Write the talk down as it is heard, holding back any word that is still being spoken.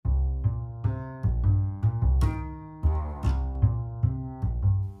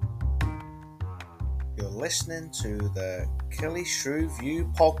listening to the Killy Shrew View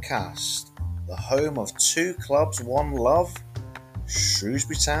podcast, the home of two clubs, one love,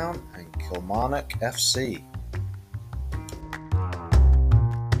 Shrewsbury Town and Kilmarnock FC.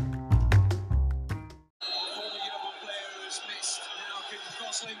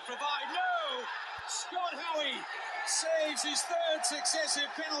 Scott Howie saves his third successive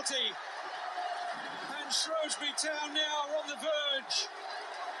penalty, and Shrewsbury Town now are on the verge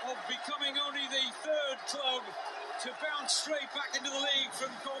of becoming only the third club to bounce straight back into the league from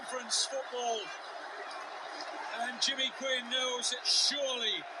conference football. And Jimmy Quinn knows that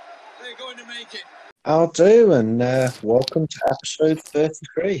surely they're going to make it. I'll do, and welcome to episode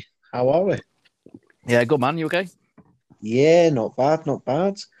 33. How are we? Yeah, good man. You okay? Yeah, not bad, not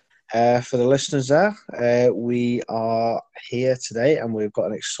bad. For the listeners there, we are here today and we've got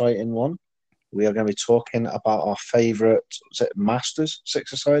an exciting one. We are going to be talking about our favourite, was it Masters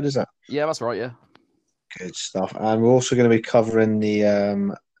six-a-side, is that? Yeah, that's right, yeah. Good stuff. And we're also going to be covering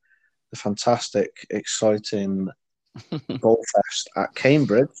the fantastic, exciting Golf Fest at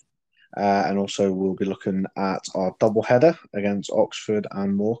Cambridge. And also we'll be looking at our double-header against Oxford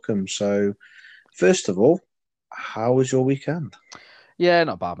and Morecambe. So, first of all, how was your weekend? Yeah,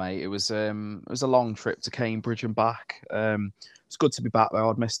 not bad, mate. It was a long trip to Cambridge and back. It's good to be back though.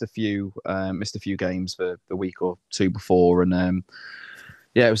 I'd missed a few games for the week or two before, and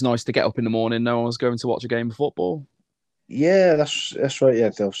yeah, it was nice to get up in the morning. No one was going to watch a game of football. Yeah, that's right. Yeah,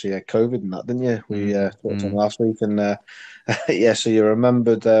 obviously, COVID and that, didn't you? We talked on last week, and yeah, so you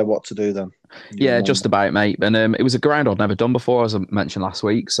remembered what to do then? Just about, mate. And it was a ground I'd never done before, as I mentioned last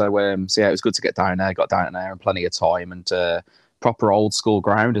week. So yeah, it was good to get down there. Got down there in plenty of time, and proper old school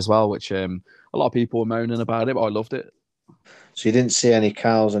ground as well, which a lot of people were moaning about it, but I loved it. So you didn't see any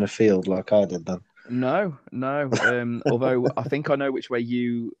cows in a field like I did then? No. Although I think I know which way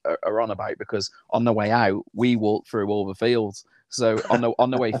you are on about, because on the way out we walked through all the fields. So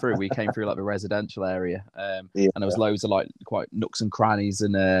on the way through we came through like the residential area, and there was loads of like quite nooks and crannies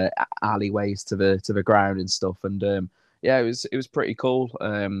and alleyways to the ground and stuff. And yeah, it was pretty cool.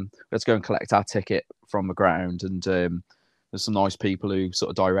 Let's go and collect our ticket from the ground, and there's some nice people who sort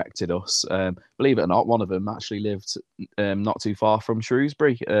of directed us. Believe it or not, one of them actually lived not too far from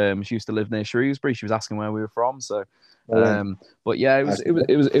Shrewsbury. She used to live near Shrewsbury. She was asking where we were from. So, but yeah,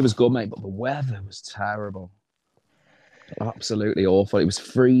 it was good, mate. But the weather was terrible, absolutely awful. It was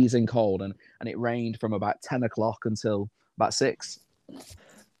freezing cold, and it rained from about 10 o'clock until about 6.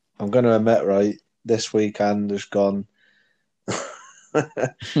 I'm going to admit, right, this weekend has gone.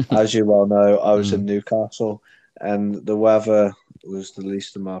 As you well know, I was in Newcastle. And the weather was the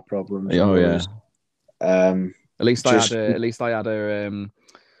least of my problems. Oh yeah. At least I didn't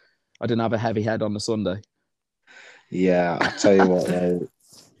have a heavy head on the Sunday. Yeah, I tell you what, though.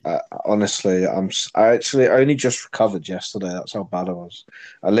 Honestly, I actually only just recovered yesterday. That's how bad I was.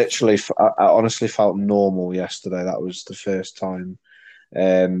 I honestly felt normal yesterday. That was the first time.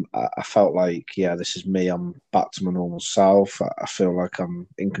 I felt like, yeah, this is me. I'm back to my normal self. I feel like I'm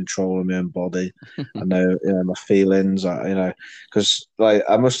in control of my own body. I know, my feelings. Because like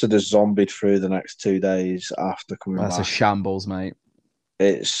I must have just zombied through the next 2 days after coming back. That's a shambles, mate.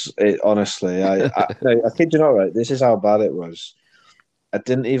 Honestly. I kid you not, right? This is how bad it was. I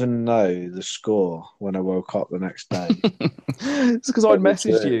didn't even know the score when I woke up the next day. It's because I'd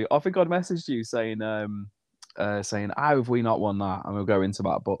messaged you. I think I'd messaged you saying how have we not won that, and we'll go into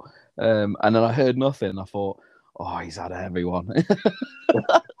that, but and then I heard nothing. I thought, oh, he's had a heavy one.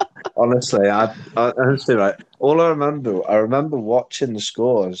 Honestly, I honestly, right, all I remember watching the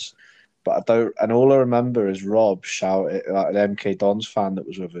scores, but I don't, and all I remember is Rob shouting, like an MK Dons fan that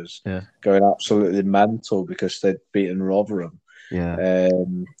was with us, going absolutely mental because they'd beaten Rotherham.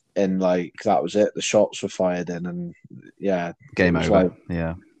 And like that was it, the shots were fired in, and yeah, game over. Like,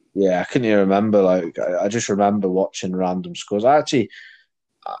 yeah, I couldn't even remember. Like, I just remember watching random scores. I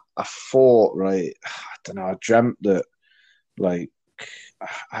thought, right, I don't know, I dreamt that, like,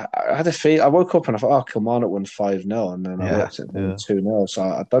 I had a feel. I woke up and I thought, oh, Kilmarnock won 5-0, and then I looked at them 2-0. So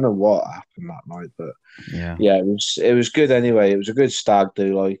I don't know what happened that night, but yeah, it was good anyway. It was a good stag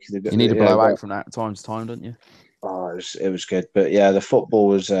do. Like, you need a blowout from that time to time, don't you? Oh, it was good, but yeah, the football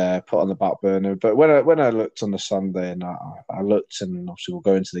was put on the back burner. But when I looked on the Sunday and I looked, and obviously we'll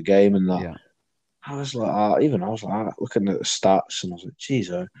go into the game and that, I was like, looking at the stats, and I was like, geez,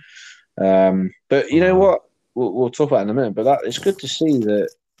 but you know what? We'll talk about it in a minute. But it's good to see that,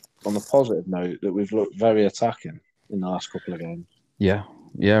 on the positive note, that we've looked very attacking in the last couple of games. Yeah,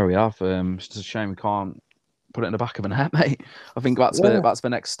 we have. It's just a shame we can't put it in the back of a net, mate. I think that's the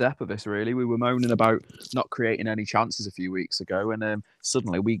next step of this, really. We were moaning about not creating any chances a few weeks ago, and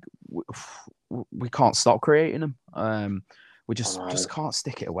suddenly we can't stop creating them. We just can't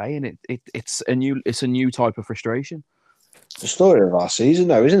stick it away, and it's a new type of frustration. The story of our season,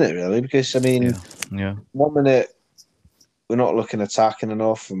 though, isn't it? Really, because I mean, yeah. 1 minute we're not looking attacking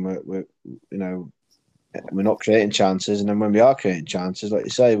enough, and we're not creating chances, and then when we are creating chances, like you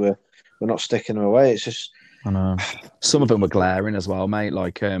say, we're not sticking them away. It's just, I know some of them were glaring as well, mate.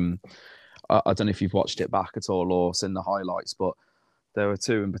 Like I don't know if you've watched it back at all or seen the highlights, but there were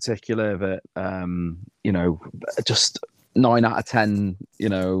two in particular that just 9 out of 10,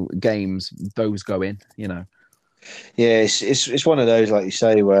 games, those go in, Yeah, it's one of those, like you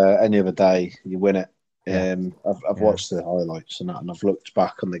say, where any other day you win it. Yeah. I've watched the highlights and that, and I've looked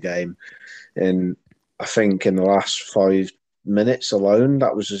back on the game, and I think in the last 5 minutes alone,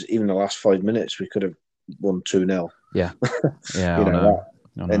 that was just, even the last 5 minutes, we could have won 2-0. Yeah, yeah, I know.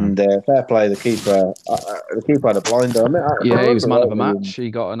 And fair play, the keeper. The keeper had a blinder. He was man of a match. He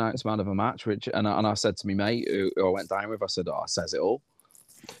got announced man of a match, and I said to me mate who I went down with, I said, "Oh, it says it all."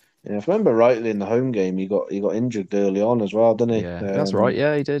 Yeah, if I remember rightly, in the home game, he got injured early on as well, didn't he? Yeah, that's right.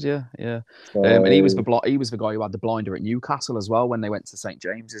 Yeah, he did. Yeah. So, and he was the guy who had the blinder at Newcastle as well when they went to St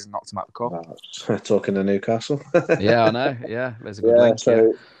James's and knocked him out the cup. Talking to Newcastle. Yeah, I know. Yeah, there's a good link.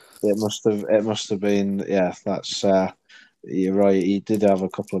 So it must have been. Yeah, that's. You're right. He did have a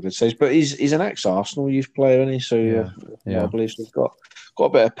couple of good saves, but he's an ex-Arsenal youth player, isn't he? So I believe he's got a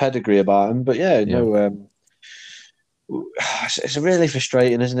bit of pedigree about him. But it's really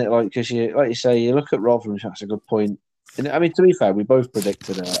frustrating, isn't it? Like, because like you say, you look at Rotherham. That's a good point. And I mean, to be fair, we both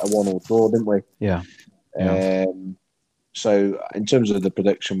predicted a 1-1 draw, didn't we? Yeah. So in terms of the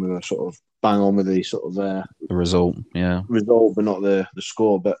prediction, we were sort of bang on with the sort of the result. Yeah. Result, but not the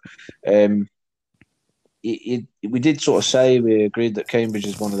score. But we did sort of say, we agreed that Cambridge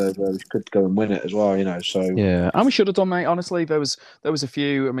is one of those where we could go and win it as well. So yeah, and we should have done, mate. Honestly, there was a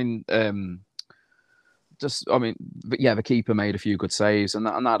few. I mean. The keeper made a few good saves, and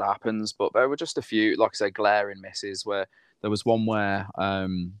that happens. But there were just a few, like I say, glaring misses. Where there was one where,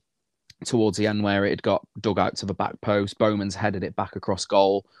 towards the end, where it had got dug out to the back post. Bowman's headed it back across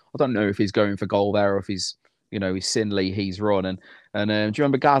goal. I don't know if he's going for goal there or if he's Sinley, he's run. And do you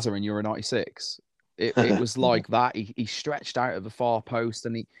remember Gaza in Euro '96? It was like that. He stretched out of the far post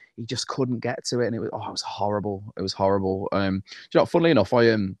and he just couldn't get to it, and it was horrible. It was horrible. Funnily enough,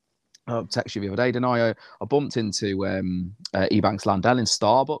 I texted you the other day, didn't I? I bumped into Ebanks Landell in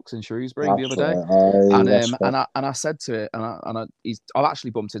Starbucks in Shrewsbury the other day, and I said to it, I've actually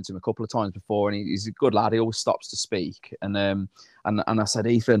bumped into him a couple of times before, and he's a good lad. He always stops to speak, and I said,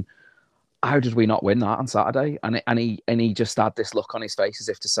 Ethan, how did we not win that on Saturday? And he just had this look on his face as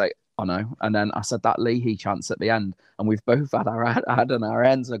if to say, I know. And then I said that Leahy chance at the end, and we've both had our head on our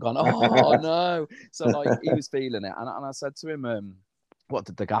ends and gone, oh no. So like he was feeling it, and I said to him, what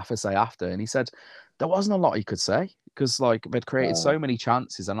did the gaffer say after? And he said there wasn't a lot he could say, because like they'd created so many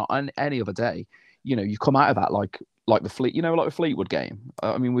chances, and on any other day, you come out of that like the Fleetwood game.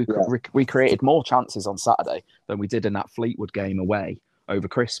 I mean, we created more chances on Saturday than we did in that Fleetwood game away over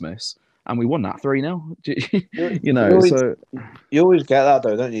Christmas, and we won that 3-0. So you always get that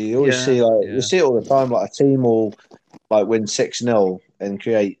though, don't you? You always see you see it all the time. Like a team will like win 6-0 and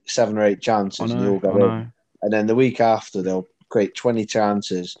create 7 or 8 chances, and you all go in, and then the week after they'll create 20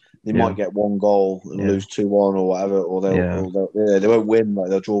 chances. They might get 1 goal and lose 2-1 or whatever, or they won't win. Like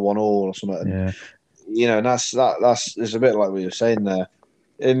they'll draw 1-1 or something. And that's it's a bit like what you're saying there.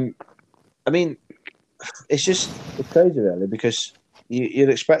 And I mean, it's crazy really, because you'd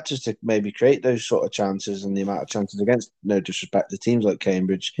expect us to maybe create those sort of chances and the amount of chances against, no disrespect to teams like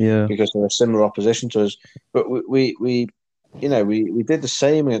Cambridge, because they're a similar opposition to us. But we did the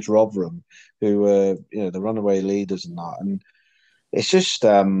same against Rotherham, who were the runaway leaders and that. And it's just,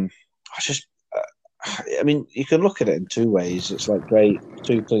 I mean, you can look at it in 2 ways. It's like great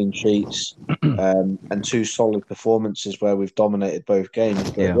 2 clean sheets and 2 solid performances where we've dominated both games.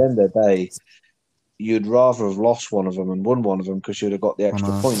 But at the end of the day, you'd rather have lost one of them and won one of them because you'd have got the extra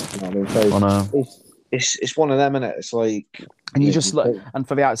point. You know what I mean? So it's one of them, innit? It's like, and you just look, and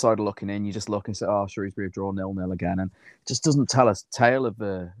for the outsider looking in, you just look and say, "Oh, Shrewsbury have drawn 0-0 again," and it just doesn't tell us tale of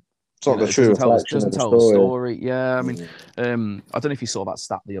the. It's not the true reflection. Doesn't tell the story. Yeah, I mean, I don't know if you saw that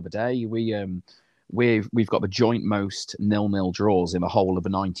stat the other day. We've got the joint most 0-0 draws in the whole of the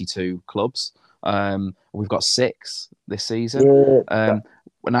 92 clubs. We've got 6 this season.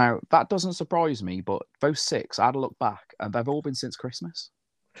 Now that doesn't surprise me, but those 6, I had a look back, and they've all been since Christmas.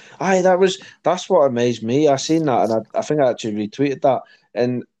 That's what amazed me. I seen that, and I think I actually retweeted that.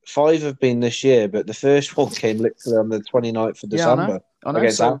 And 5 have been this year, but the first one came literally on the 29th of December I know.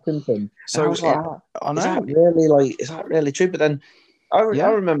 against Atkinson. So I was like, is that really true? But then I Yeah,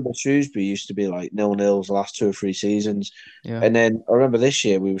 remember Shrewsbury used to be like 0-0s the last 2 or 3 seasons. yeah, And then I remember this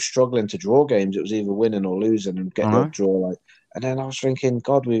year we were struggling to draw games. It was either winning or losing and get I the know. odd draw. Like, and then I was thinking,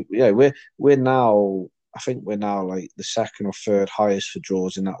 God, we're now. I think we're now like the second or third highest for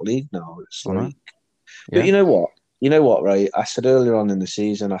draws in that league now. It's I know. like, but Yeah, you know what? You know what, right? I said earlier on in the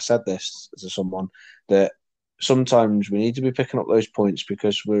season, I said this to someone that sometimes we need to be picking up those points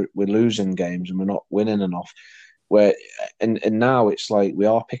because we're losing games and we're not winning enough. Where and now it's like we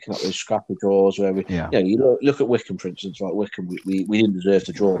are picking up those scrappy draws where yeah, you look at Wickham for instance, like Wickham, we didn't deserve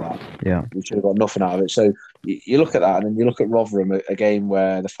to draw that. yeah. We should have got nothing out of it. So you look at that, and then you look at Rotherham, a game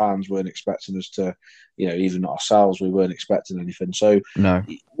where the fans weren't expecting us to, even ourselves, we weren't expecting anything. So No,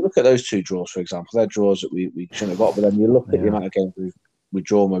 you look at those two draws, for example, they're draws that we shouldn't have got. But then you look at the yeah, amount of games we've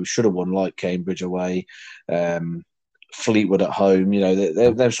drawn where we should have won, like Cambridge away, Fleetwood at home.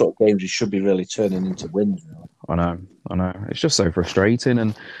 They're sort of games you should be really turning into wins. Really. I know, I know. It's just so frustrating,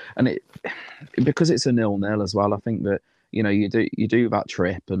 and it because it's a 0-0 as well. I think that you do that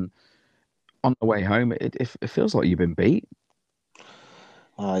trip, and on the way home, it feels like you've been beat.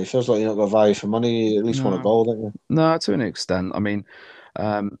 It feels like you're not got value for money. You at least want a No, goal, don't you? no, to an extent. I mean,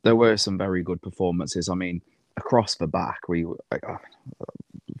 there were some very good performances. I mean, across the back, I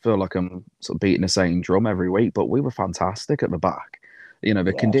feel like I'm sort of beating the same drum every week, but we were fantastic at the back. The Yeah,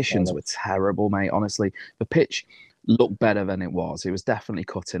 fair conditions enough. were terrible, mate. Honestly, the pitch looked better than it was. It was definitely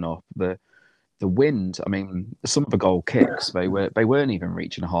cutting up. The wind. I mean, some of the goal kicks they weren't even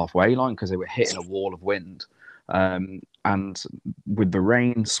reaching a halfway line because they were hitting a wall of wind. And with the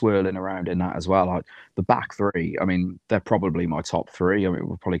rain swirling around in that as well, like the back three. I mean, they're probably my top three. I mean,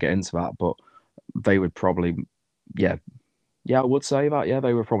 we'll probably get into that, but they would probably, yeah, yeah, I would say that. Yeah,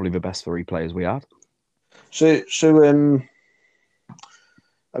 they were probably the best three players we had. So,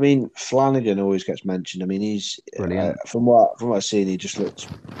 I mean, Flanagan always gets mentioned. I mean, he's Brilliant. from what I've seen, he just looks,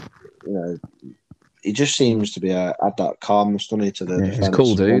 you know, he just seems to be add that calmness, doesn't he, to the Yeah, he's a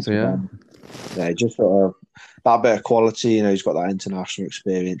cool defense. And dude. once Yeah, again, yeah, just sort of that bit of quality. He's got that international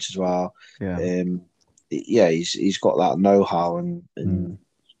experience as well. yeah, Um, yeah, he's got that know-how and mm,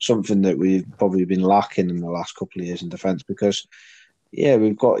 something that we've probably been lacking in the last couple of years in defence because. Yeah,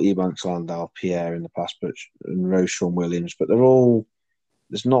 we've got Ebanks, Landau, Pierre in the past, and Roshan Williams, but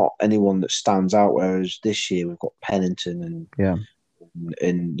there's not anyone that stands out. Whereas this year we've got Pennington yeah.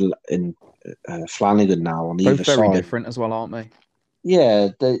 and Flanagan now on Both either very side. different as well, aren't they? Yeah,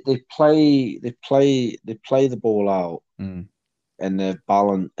 they play the ball out Mm, and they're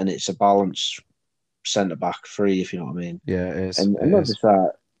balanced, and it's a balanced centre back three, if you know what I mean. yeah, it is. And It not is. just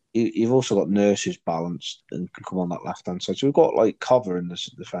that, you've also got Nurse who's balanced and can come on that left hand side. So we've got like cover in this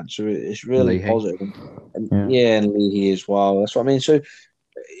defence. So it's really Leahy. positive. And Yeah, yeah, and Leahy as well. That's what I mean. So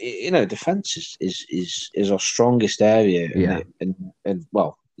defence is our strongest area, yeah. and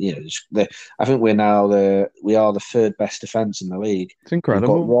well, I think we are the third best defence in the league. It's We've got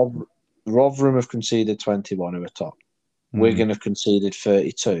incredible. Rotherham have conceded 21 who are top. Mm. Wigan have conceded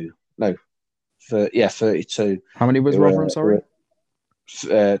 32. No, 32. How many was Rotherham? Who Sorry,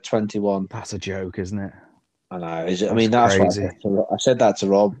 are 21. that's a joke, isn't it? I know. Is it? I That's mean, that's what crazy. I said that to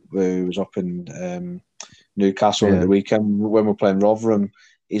Rob, who was up in Newcastle at Yeah, the weekend when we're playing Rotherham.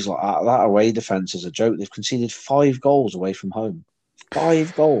 He's like, that away defence is a joke. They've conceded 5 goals away from home.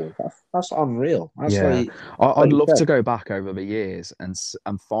 5 goals. That's unreal. That's yeah. like I'd you love said. to go back over the years and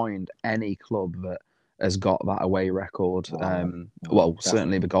find any club that has got that away record. Well,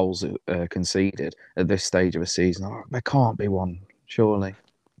 certainly Definitely. the goals conceded at this stage of a season. Oh, there can't be one, surely.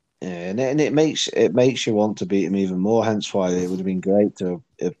 Yeah, and it makes you want to beat them even more. Hence why it would have been great to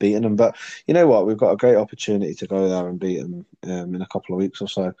have beaten them. But you know what? We've got a great opportunity to go there and beat them in a couple of weeks or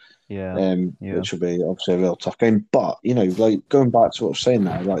so. Yeah, yeah. Which will be obviously a real tough game. But like going back to what I was saying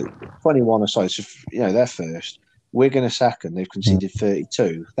now, like 21 aside, so they're first. Wigan are second. They've Mm, conceded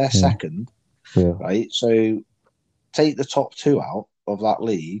 32. They're yeah, second, yeah. right? So take the top two out of that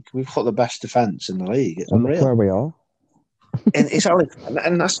league. We've got the best defense in the league. It's And look where unreal. we are. And it's only,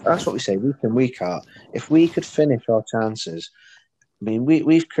 and that's what we say week in week out. If we could finish our chances, I mean,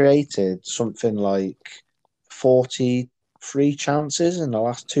 we've created something like 43 chances in the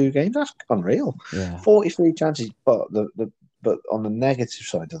last 2 games. That's unreal. Yeah, 43 chances, but on the negative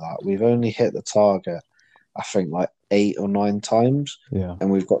side of that, we've only hit the target, I think, like 8 or 9 times, yeah,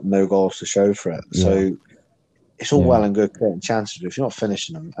 and we've got no goals to show for it. yeah, So it's all yeah, well and good creating chances, but if you're not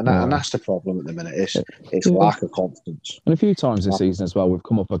finishing them, and yeah. that's the problem at the minute. It's Yeah. lack of confidence. And a few times this season as well, we've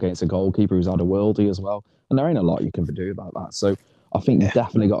come up against a goalkeeper who's had a worldie as well. And there ain't a lot you can do about that. So I think you've Yeah,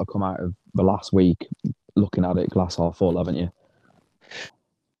 definitely got to come out of the last week looking at it glass half full, haven't you?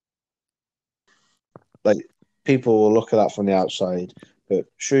 like people will look at that from the outside, but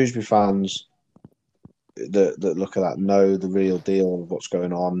Shrewsbury fans that look at that know the real deal of what's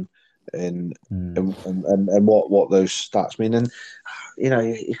going on and what those stats mean. And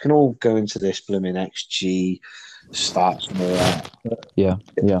you can all go into this blooming XG stats and all that. Yeah.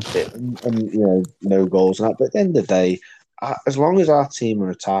 And no goals and that. But at the end of the day, as long as our team are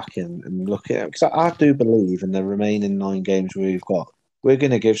attacking and look at it, because I do believe in the remaining 9 games we've got, we're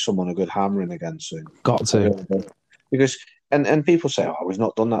going to give someone a good hammering again soon. Got to. Because and people say, "Oh, we've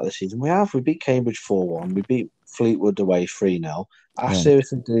not done that this season." We have. We beat Cambridge 4-1. We beat Fleetwood away 3-0. I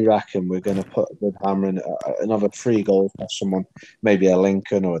seriously do reckon we're going to put a good hammer in another 3 goals by someone, maybe a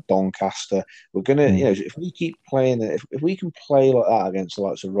Lincoln or a Doncaster. We're going to, if we keep playing it, if we can play like that against the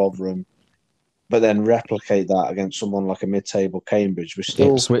likes of Rotherham, but then replicate that against someone like a mid-table Cambridge, we're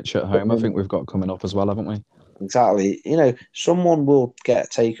still Ipswich at home. I think we've got coming up as well, haven't we? Exactly. Someone will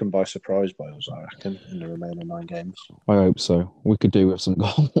get taken by surprise by us, I reckon, in the remaining 9 games. I hope so. We could do with some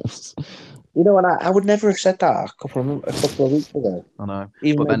goals. And I would never have said that a couple of weeks ago. I know.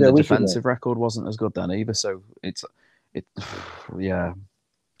 Even but then the defensive record wasn't as good then either. So yeah.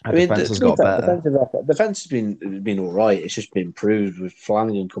 Our defence has got better. Defence has been all right. It's just been improved with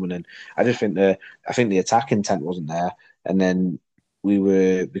Flanagan coming in. I just think the attack intent wasn't there, and then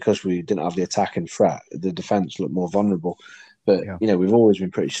because we didn't have the attacking threat, the defence looked more vulnerable. But we've always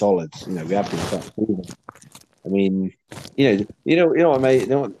been pretty solid. We have been quite proven. I mean, what, mate.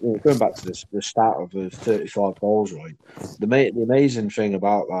 Going back to the start of the 35 goals, right? The amazing thing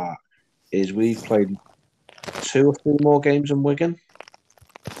about that is we've played 2 or 3 more games than Wigan,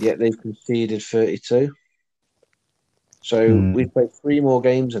 yet they've conceded 32. So we've played 3 more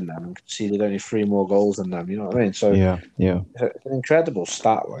games than them and conceded only 3 more goals than them. You know what I mean? So yeah, it's an incredible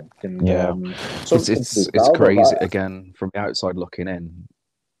stat, like. And it's crazy. Again, from the outside looking in,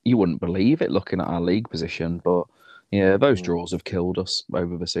 you wouldn't believe it looking at our league position, but those draws have killed us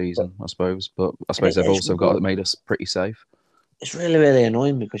over the season, I suppose. But I suppose they've also made us pretty safe. It's really, really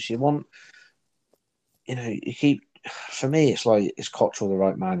annoying because you want, you keep. For me, it's like, is Cottrell the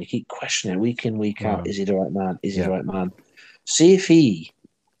right man? You keep questioning week in, week out. Is he the right man? Is he the right man? See if he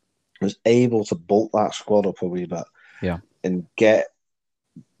was able to bulk that squad up a wee bit, and get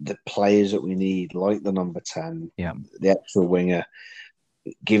the players that we need, like the number 10, the extra winger,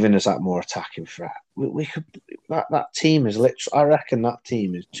 giving us that more attacking threat. We could. That team is literally. I reckon that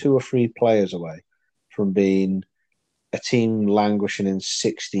team is 2 or 3 players away from being a team languishing in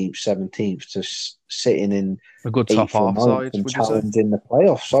 16th, 17th to sitting in a good top half side and challenging the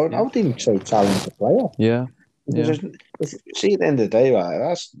playoffs. So I would even say challenge the playoffs. See, at the end of the day,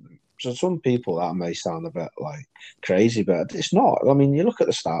 right, so some people that may sound a bit like crazy, but it's not. I mean, you look at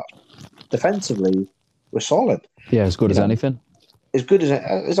the stats. Defensively, we're solid. Yeah, as good as anything. As good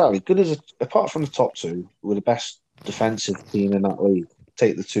as apart from the top 2, we're the best defensive team in that league.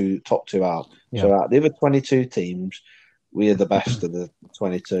 Take the top 2 out. So the other 22 teams, we are the best of the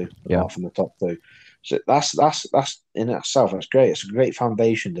 22, apart from the top 2. So that's in itself, that's great. It's a great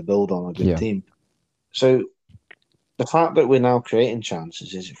foundation to build on a good team. So the fact that we're now creating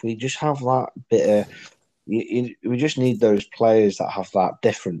chances is, if we just have that bit of, we just need those players that have that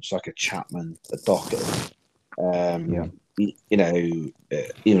difference, like a Chapman, a Dockett,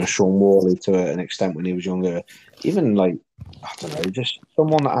 even a Sean Worley to an extent when he was younger. Even like, I don't know, just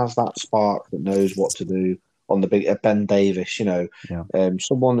someone that has that spark, that knows what to do on the big Ben Davis,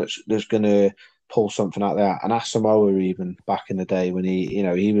 someone that's going to pull something out there. And Asamoah, even back in the day when he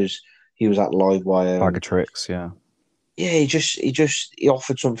was at live wire, bag of tricks, he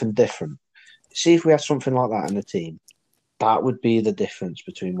offered something different. See if we had something like that in the team. That would be the difference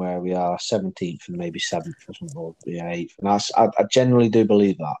between where we are 17th and maybe 7th or something, or 8th. And I generally do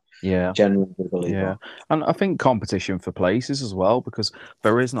believe that. Generally do believe that. And I think competition for places as well, because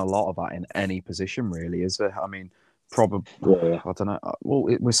there isn't a lot of that in any position, really, is there? I mean, probably, I don't know.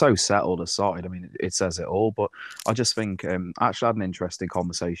 Well, we're so settled aside. I mean, it says it all. But I just think, I actually had an interesting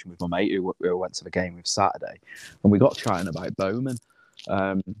conversation with my mate who went to the game with Saturday, and we got chatting about Bowman.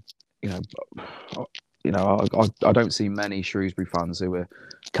 I don't see many Shrewsbury fans who are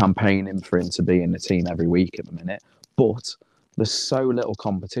campaigning for him to be in the team every week at the minute, but there's so little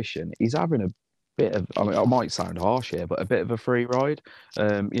competition. He's having a bit of, I mean, I might sound harsh here, but a bit of a free ride.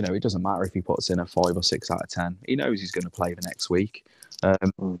 It doesn't matter if he puts in a 5 or 6 out of 10. He knows he's going to play the next week.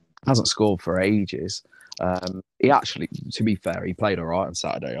 Hasn't scored for ages. He actually, to be fair, he played all right on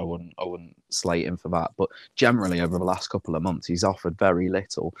Saturday. I wouldn't slate him for that. But generally, over the last couple of months, he's offered very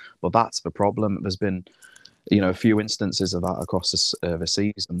little. But that's the problem. There's been, a few instances of that across the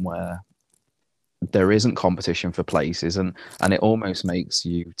season where there isn't competition for places, and it almost makes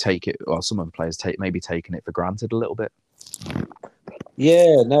you take it, or some of the players maybe taking it for granted a little bit.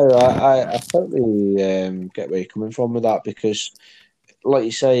 Yeah, no, I totally get where you're coming from with that because, like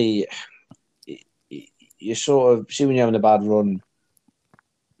you say, you sort of see when you're having a bad run.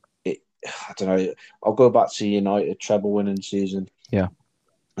 I don't know. I'll go back to United treble winning season. Yeah,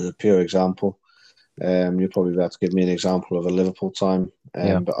 as a pure example. You'll probably be able to give me an example of a Liverpool time,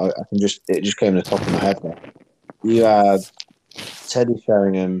 Yeah. but it just came to the top of my head there. You had Teddy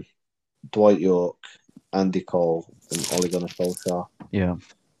Sheringham, Dwight York, Andy Cole, and Ole Gunnar Solskjaer. yeah,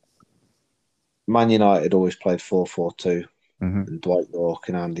 Man United always played 4-4-2, hmm and Dwight York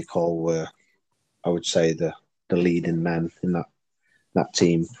and Andy Cole were, I would say, the leading men in that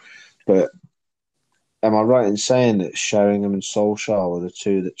team. But am I right in saying that Sheringham and Solskjaer were the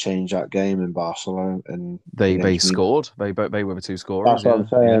two that changed that game in Barcelona? And they scored. They were the two scorers. That's what Yeah, I'm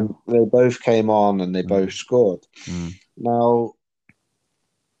saying. yeah. They both came on and they both scored. Mm. Now,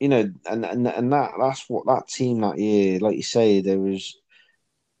 and that's what that team that year, like you say, there was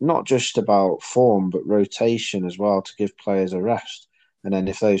not just about form but rotation as well to give players a rest. And then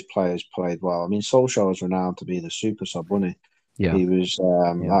if those players played well, I mean, Solskjaer was renowned to be the super sub, wasn't he? Yeah, He was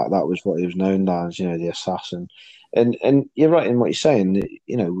yeah. that was what he was known as, the assassin. And you're right in what you're saying.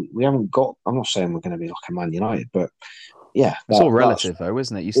 We haven't got. I'm not saying we're going to be like a Man United, but yeah, It's all relative, though,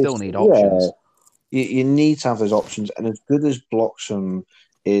 isn't it? You still need yeah. options. You need to have those options, and as good as Bloxham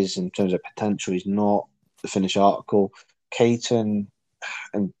is in terms of potential, he's not the finished article. Caton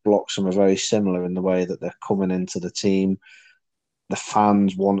and Bloxham are very similar in the way that they're coming into the team. The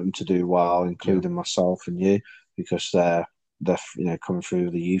fans want them to do well, including myself and you, because they're coming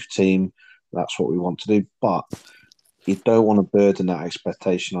through the youth team. That's what we want to do, but you don't want to burden that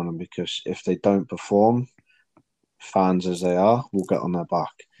expectation on them because if they don't perform, fans as they are will get on their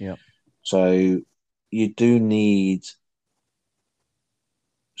back. Yeah. So you do need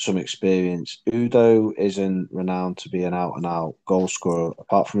some experience. Udo isn't renowned to be an out-and-out goal scorer.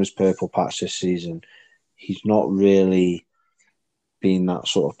 Apart from his purple patch this season, he's not really been that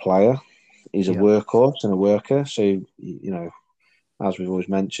sort of player. He's a workhorse and a worker. So, as we've always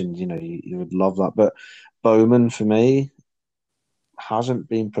mentioned, you would love that. But Bowman, for me, hasn't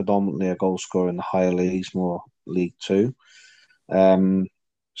been predominantly a goal scorer in the higher leagues, more League Two.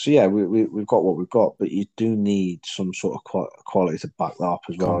 So yeah, we've got what we've got, but you do need some sort of quality to back that up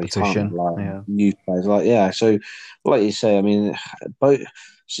as well. Competition, you can't rely on new players. So like you say, I mean,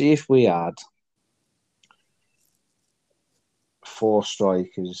 see if we had 4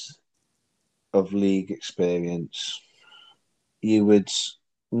 strikers of league experience, you would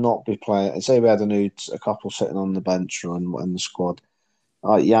not be playing. Say we had a couple sitting on the bench or in the squad.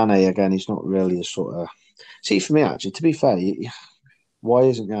 Yanni again, he's not really a sort of. See, for me actually, to be fair. Why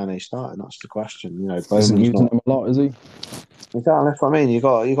isn't Yanni starting? That's the question. Isn't Bowman's using not. them a lot, is he? Exactly. That's what I mean. You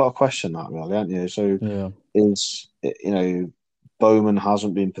got to question that, really, haven't you? So Bowman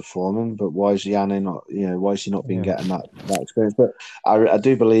hasn't been performing, but why is Yanni not? Why is he not been getting that experience? But I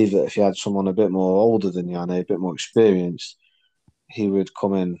do believe that if you had someone a bit more older than Yanni, a bit more experienced, he would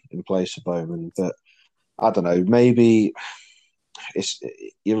come in place of Bowman. But I don't know. Maybe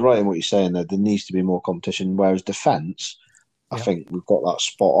you're right in what you're saying. There needs to be more competition. Whereas defence. I think we've got that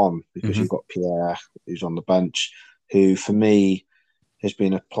spot on because you've got Pierre, who's on the bench, who for me has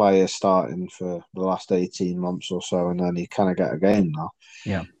been a player starting for the last 18 months or so, and then he kind of get a game now.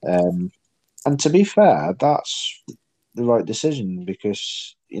 Yeah. And to be fair, that's the right decision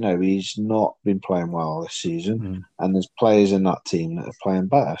because, he's not been playing well this season, and there's players in that team that are playing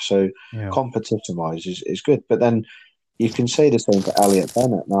better. So competition-wise is good. But then you can say the same for Elliot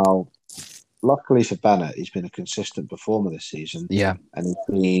Bennett. Now, luckily for Bennett, he's been a consistent performer this season. Yeah. And he's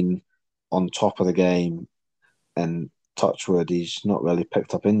been on top of the game. And touchwood, he's not really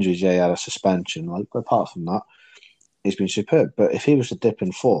picked up injuries. Yeah, he had a suspension. But apart from that, he's been superb. But if he was to dip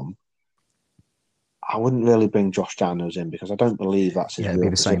in form, I wouldn't really bring Josh Daniels in because I don't believe that's his it'd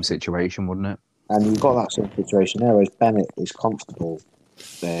real be the same position. situation, wouldn't it? And you've got that same situation there, whereas Bennett is comfortable.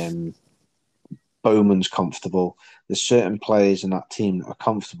 Bowman's comfortable. There's certain players in that team that are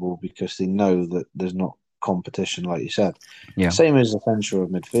comfortable because they know that there's not competition, like you said. Yeah. Same as the centre of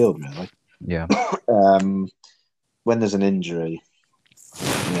midfield, really. Yeah. When there's an injury,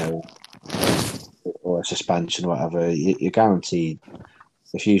 or a suspension, or whatever, you're guaranteed.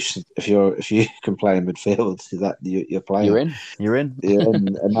 If you can play in midfield, that you're playing. You're in.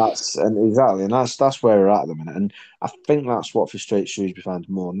 and that's where we're at the minute. And I think that's what frustrates Shrewsbury fans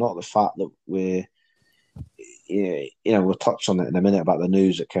more, not the fact that we'll touch on it in a minute about the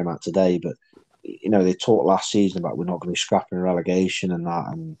news that came out today, but they talked last season about we're not going to be scrapping relegation and that,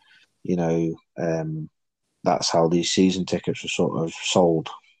 and that's how these season tickets were sort of sold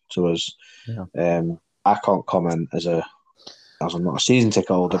to us. Yeah. I can't comment as I'm not a season ticket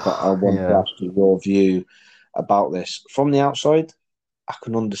holder, but I want to Yeah. ask you your view about this. From the outside, I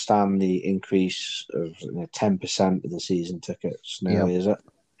can understand the increase of 10% of the season tickets nearly, is it?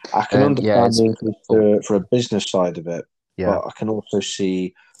 I can Yeah, understand it's the increase for a business side of it, yeah. but I can also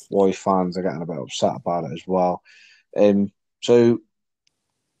see why fans are getting a bit upset about it as well. So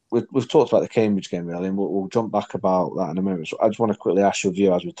we've talked about the Cambridge game, really, and we'll jump back about that in a minute. So I just want to quickly ask your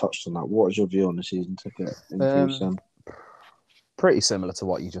view as we touched on that. What is your view on the season ticket increase Um, then? Pretty similar to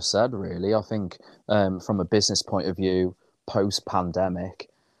what you just said, really. I think from a business point of view, post-pandemic,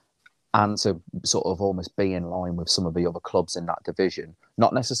 and to sort of almost be in line with some of the other clubs in that division,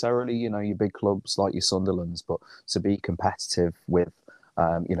 not necessarily, your big clubs like your Sunderlands, but to be competitive with,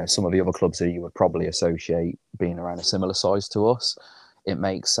 some of the other clubs that you would probably associate being around a similar size to us, it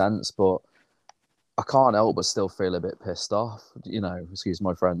makes sense. But I can't help but still feel a bit pissed off, excuse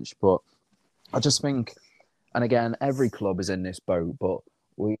my French, but I just think, and again, every club is in this boat, but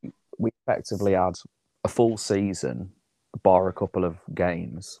we effectively had a full season, bar a couple of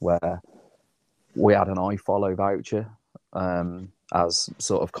games where we had an iFollow voucher as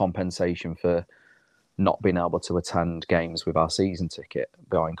sort of compensation for not being able to attend games with our season ticket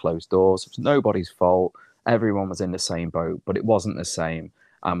behind closed doors. It was nobody's fault. Everyone was in the same boat, but it wasn't the same.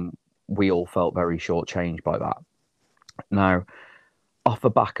 We all felt very shortchanged by that. Now, off the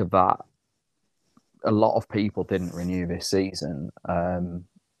back of that, a lot of people didn't renew this season.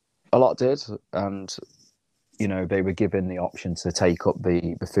 A lot did, and they were given the option to take up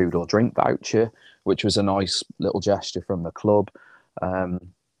the food or drink voucher, which was a nice little gesture from the club. A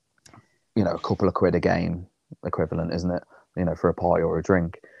couple of quid a game equivalent, isn't it? For a pie or a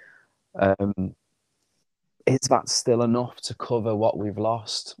drink. Is that still enough to cover what we've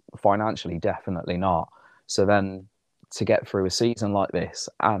lost? Financially, definitely not. So then to get through a season like this,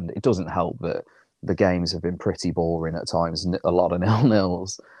 and it doesn't help that the games have been pretty boring at times, a lot of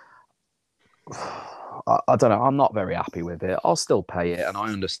nil-nils. I don't know. I'm not very happy with it. I'll still pay it, and I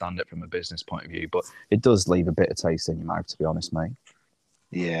understand it from a business point of view, but it does leave a bitter taste in your mouth, to be honest, mate.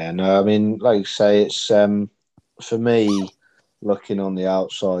 Yeah, no, I mean, like you say, it's for me, looking on the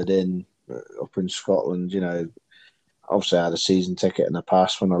outside in up in Scotland, obviously I had a season ticket in the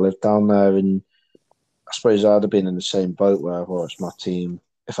past when I lived down there, and I suppose I'd have been in the same boat where, well, it's my team.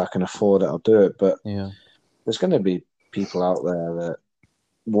 If I can afford it, I'll do it. But Yeah, there's going to be people out there that,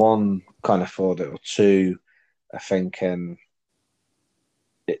 one, can't afford it, or two, are thinking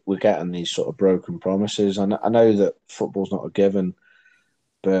we're getting these sort of broken promises. And I know that football's not a given,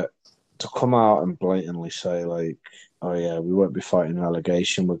 but to come out and blatantly say, like, oh, yeah, we won't be fighting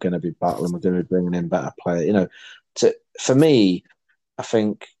relegation, we're going to be battling, we're going to be bringing in better players, for me, I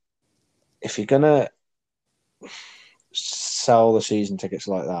think if you're going to sell the season tickets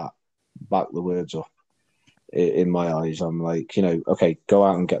like that, back the words up. In my eyes, I'm like, okay, go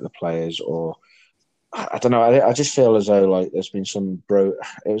out and get the players, or I don't know. I just feel as though like there's been some It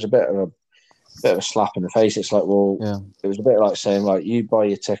was a bit of a slap in the face. It's like, well, yeah. it was a bit like saying, like, you buy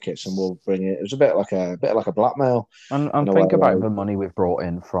your tickets and we'll bring it. It was a bit like a blackmail in And a way. think about Like, the money we've brought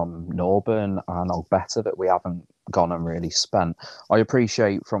in from Norburn and Alberta that we haven't gone and really spent. I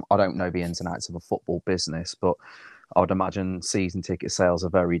appreciate I don't know the ins and outs of a football business, but I would imagine season ticket sales are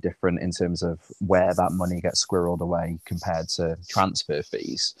very different in terms of where that money gets squirreled away compared to transfer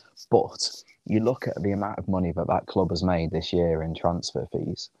fees. But you look at the amount of money that club has made this year in transfer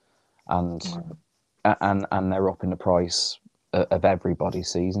fees, and they're upping the price of everybody's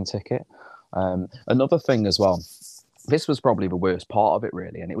season ticket. Another thing as well, this was probably the worst part of it,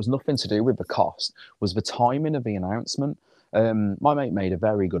 really, and it was nothing to do with the cost, was the timing of the announcement. My mate made a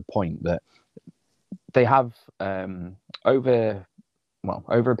very good point that they have over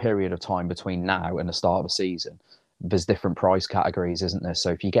a period of time between now and the start of the season, there's different price categories, isn't there? So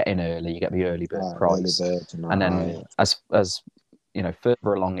if you get in early, you get the early bird price, early birds and and that, then as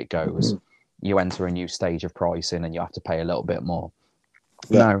further along it goes, you enter a new stage of pricing and you have to pay a little bit more.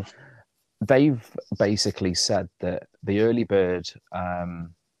 yeah. Now, they've basically said that the early bird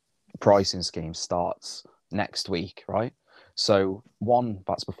pricing scheme starts next week, right? So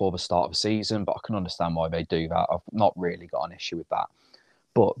that's before the start of the season, but I can understand why they do that. I've not really got an issue with that.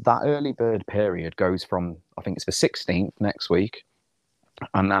 But that early bird period goes from, I think it's the 16th next week,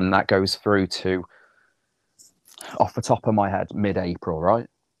 and then that goes through to, off the top of my head, mid-April, right?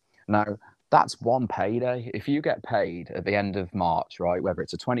 Now, that's one payday. If you get paid at the end of March, right, whether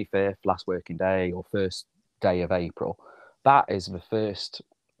it's a 25th, last working day, or first day of April, that's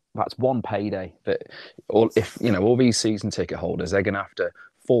one payday that all these season ticket holders, they're going to have to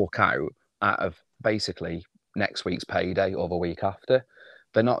fork out of basically next week's payday or the week after.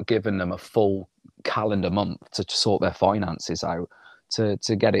 They're not giving them a full calendar month to sort their finances out to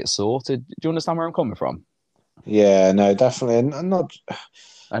get it sorted. Do you understand where I'm coming from? Yeah, no, definitely, and not.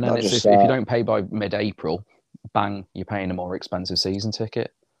 And then Not it's just if you that. don't pay by mid-April, bang, you're paying a more expensive season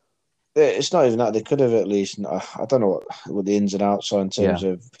ticket. It's not even that. They could have at least. I don't know what the ins and outs are in terms Yeah.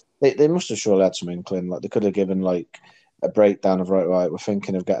 of. They must have surely had some inkling. Like they could have given like a breakdown of right. We're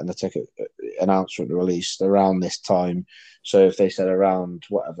thinking of getting the ticket announcement released around this time. So if they said around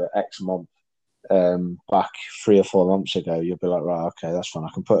whatever X month, back 3 or 4 months ago, you'll be like, right, okay, that's fine.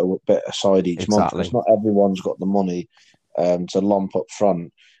 I can put a bit aside each month Exactly. because not everyone's got the money to lump up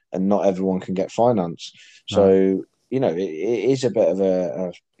front, and not everyone can get finance. So it is a bit of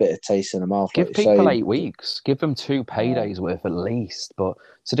a bit of taste in the mouth, like Give you people say. 8 weeks. Give them 2 paydays worth at least. But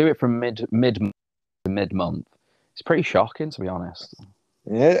to do it from mid to mid month, it's pretty shocking, to be honest.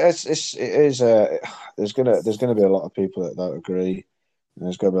 Yeah, it is. There's gonna be a lot of people that don't agree, and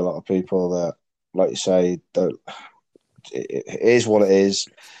there's gonna be a lot of people that, like you say, don't. It is what it is,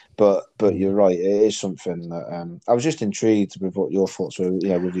 but you're right. It is something that I was just intrigued with what your thoughts were.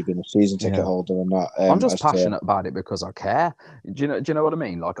 With you being a season ticket Yeah. holder and that. I'm just As to passionate about it because I care. Do you know what I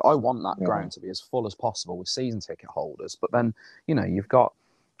mean? Like I want that yeah, ground to be as full as possible with season ticket holders. But then, you've got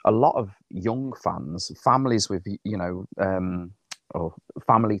a lot of young fans, families with, or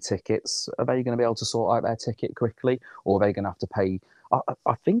family tickets. Are they going to be able to sort out their ticket quickly, or are they going to have to pay?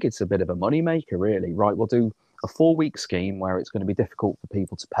 I think it's a bit of a moneymaker, really. Right, we'll do a 4-week scheme where it's going to be difficult for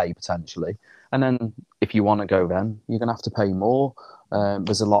people to pay potentially, and then if you want to go, then you're going to have to pay more.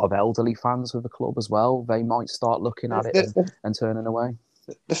 There's a lot of elderly fans with the club as well. They might start looking at it and turning away.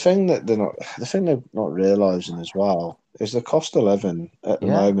 the thing they're not realizing as well is the cost of living at the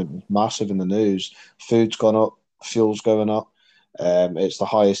Yeah, moment is massive in the news. Food's gone up, fuel's going up. It's the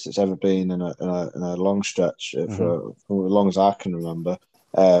highest it's ever been in a long stretch for as long as I can remember.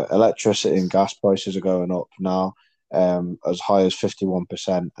 Electricity and gas prices are going up now, as high as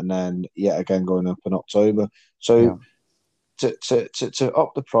 51%, and then yet again going up in October. yeah, So to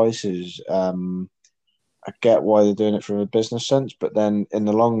up the prices, I get why they're doing it from a business sense, but then in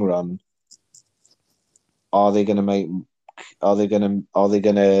the long run, are they going to make? Are they going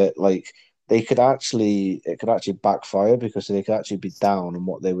to like? They could actually, it could actually backfire because they could actually be down on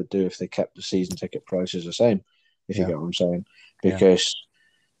what they would do if they kept the season ticket prices the same. If you yeah, get what I'm saying, yeah, because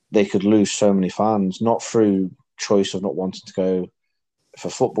they could lose so many fans, not through choice of not wanting to go for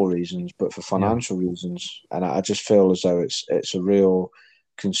football reasons, but for yeah, financial reasons. And I just feel as though it's a real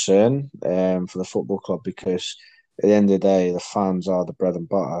concern for the football club because at the end of the day, the fans are the bread and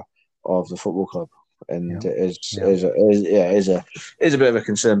butter of the football club, and yeah, it yeah. is a bit of a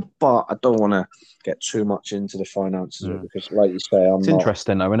concern. But I don't want to get too much into the finances of it because, like you say, I'm It's not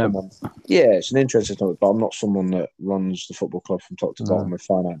interesting, though, isn't someone. Yeah, it's an interesting topic, but I'm not someone that runs the football club from top to it? bottom No. with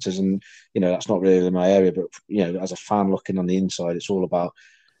finances, and that's not really my area. But as a fan looking on the inside, it's all about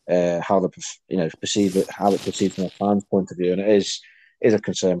how they perceive it, how it's perceived from a fan's point of view, and it is a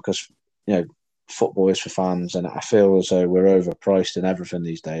concern because football is for fans, and I feel as though we're overpriced in everything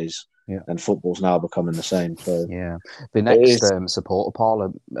these days, Yeah. and football's now becoming the same. So Yeah, the it next is.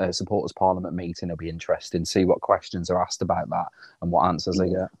 supporters parliament meeting will be interesting. See what questions are asked about that and what answers they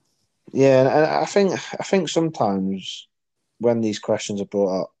get. Yeah, and I think sometimes when these questions are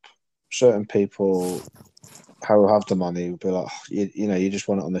brought up, certain people who have the money will be like, you just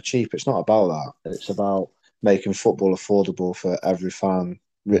want it on the cheap. It's not about that. It's about making football affordable for every fan,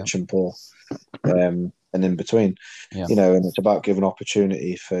 Yeah, rich and poor, and in between. yeah, And it's about giving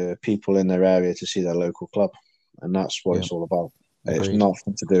opportunity for people in their area to see their local club, and that's what yeah. it's all about. It's Agreed.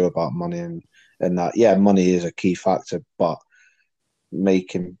 nothing to do about money and that. Yeah, money is a key factor, but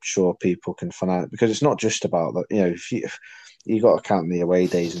making sure people can finance because it's not just about that. If you got to count the away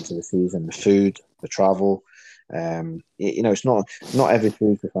days into the season, the food, the travel. It's not every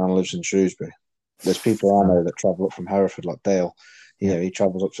Shrewsbury fan lives in Shrewsbury. There's people I know that travel up from Hereford, like Dale. Yeah, He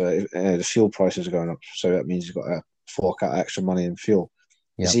travels up to. The fuel prices are going up, so that means he's got to fork out extra money in fuel.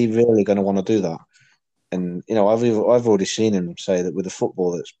 Is yeah, he really going to want to do that? And I've already seen him say that with the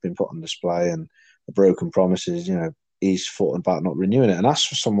football that's been put on display and the broken promises, he's thought about not renewing it, and that's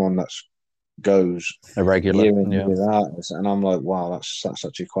for someone that goes irregular. year in Yeah, year out. And I'm like, wow, that's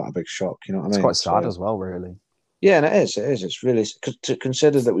actually quite a big shock. You know what it's I quite mean? sad So as well, really. yeah, and it is. It is. It's really to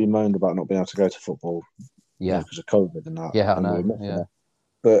consider that we moaned about not being able to go to football, Yeah, because of COVID and that, yeah, I and we were know. missing Yeah, it.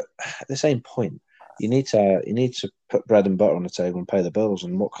 But at the same point, you need to put bread and butter on the table and pay the bills,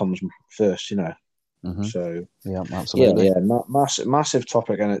 and what comes first. hmm, So yeah, yeah, absolutely. yeah, massive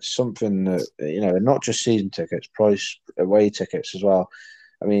topic, and it's something that not just season tickets, price away tickets as well.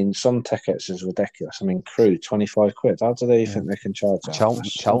 I mean, some tickets is ridiculous. I mean, Crew, 25 quid. How do they Yeah. think they can charge that?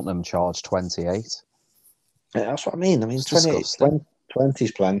 Cheltenham charged 28. Yeah, that's what I mean. I mean, It's 28, disgusting. 20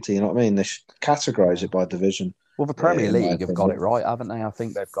 is plenty. You know what I mean? They should categorise Yeah. it by division. Well, the Premier In my League have got opinion. it right, haven't they? I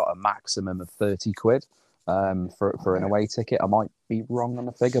think they've got a maximum of 30 quid for an away ticket. I might be wrong on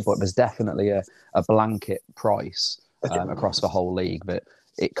the figure, but there's definitely a blanket price across the whole league, but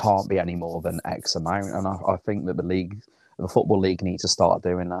it can't be any more than X amount. And I think that the Football League needs to start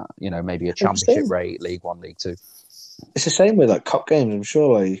doing that. You know, maybe a championship rate, League One, League Two. It's the same with like cup games. I'm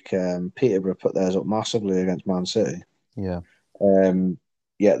sure like Peterborough put theirs up massively against Man City. Yeah.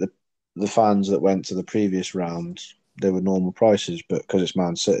 Yeah, the fans that went to the previous round, they were normal prices, but because it's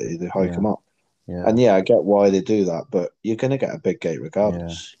Man City, they hike them up. Yeah. And yeah, I get why they do that, but you're going to get a big gate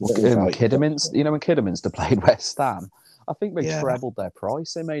regardless. Well, Kidderminster, when Kidderminster played West Ham, I think they trebled their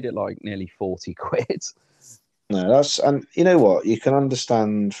price. They made it like nearly 40 quid. No, and you know what? You can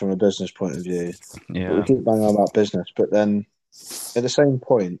understand from a business point of view. Yeah. We keep banging on about business, but then at the same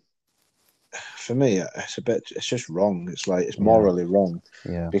point, for me, it's just wrong. It's like it's morally wrong.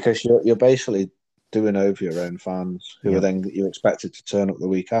 Yeah. Because you're basically doing over your own fans who are then you're expected to turn up the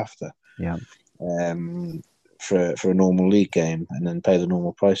week after. Yeah. For a normal league game and then pay the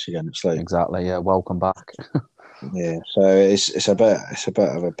normal price again. It's like exactly. Yeah. Welcome back. Yeah, so it's a bit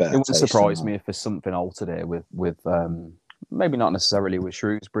of a better. It wouldn't surprise me if there's something altered here with maybe not necessarily with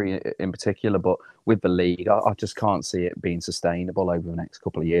Shrewsbury in particular, but with the league. I just can't see it being sustainable over the next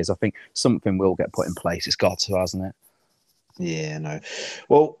couple of years. I think something will get put in place. It's got to, hasn't it? Yeah, no.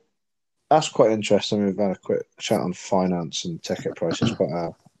 Well, that's quite interesting. We've had a quick chat on finance and ticket prices.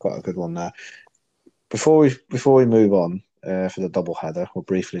 Quite a good one there. Before we move on for the double header, we'll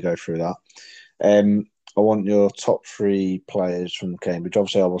briefly go through that. I want your top 3 players from Cambridge.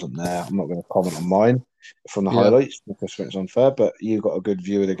 Obviously, I wasn't there. I'm not going to comment on mine from the highlights because it's unfair, but you got a good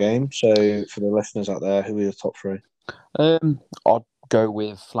view of the game. So, for the listeners out there, who are your top 3? I'd go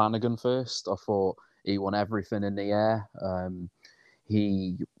with Flanagan first. I thought he won everything in the air.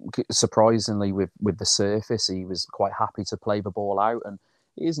 He surprisingly with the surface, he was quite happy to play the ball out, and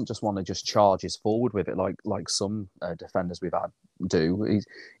he isn't just one that just charges forward with it like some defenders we've had do.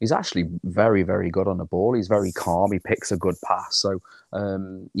 He's actually very, very good on the ball. He's very calm. He picks a good pass. So,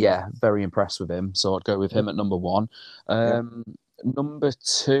 very impressed with him. So I'd go with him at number 1. Number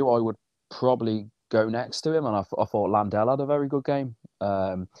 2, I would probably go next to him, and I thought Landell had a very good game.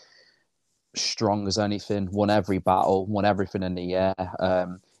 Strong as anything, won every battle, won everything in the air.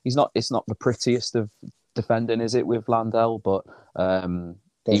 It's not the prettiest of defending, is it, with Landell? But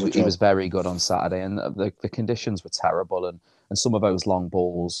he was very good on Saturday, and the conditions were terrible, and some of those long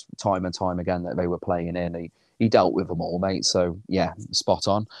balls, time and time again, that they were playing in, he dealt with them all, mate. So yeah, spot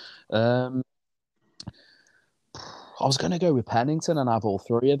on. I was going to go with Pennington and have all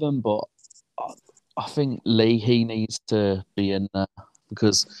 3 of them, but I think Lee, he needs to be in there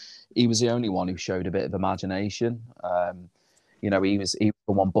because he was the only one who showed a bit of imagination. He was the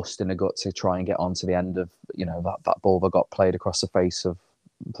one busting a gut to try and get onto the end of that ball that got played across the face of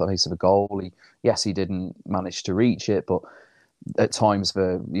a goal. He didn't manage to reach it, but at times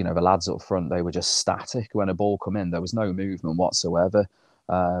the lads up front, they were just static. When a ball come in, there was no movement whatsoever.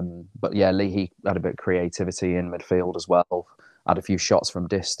 But yeah, Lee, he had a bit of creativity in midfield as well. Had a few shots from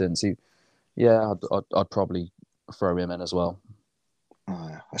distance. I'd probably throw him in as well.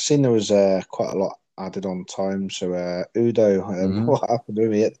 I seen there was quite a lot added on time. So Udo, what happened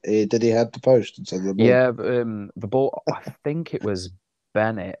to him? Did he head the post instead of the ball? Yeah, the ball. I think it was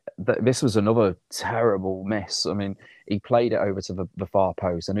Bennett. This was another terrible miss. I mean, he played it over to the far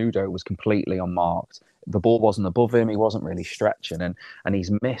post, and Udo was completely unmarked. The ball wasn't above him. He wasn't really stretching, and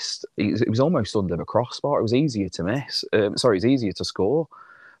he's missed. It was almost under the crossbar. It was easier to miss. It's easier to score.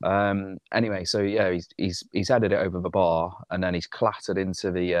 Anyway, so yeah, he's headed it over the bar, and then he's clattered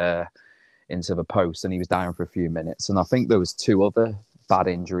into the post, and he was down for a few minutes. And I think there was 2 other bad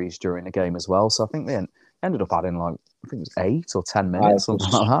injuries during the game as well. So I think they ended up adding I think it was 8 or 10 minutes, something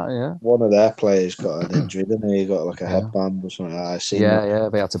like that. Yeah. One of their players got an injury, didn't he? He got like a headband or something. I seen that. Yeah,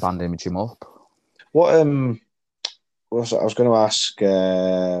 they had to bandage him up. What I was going to ask.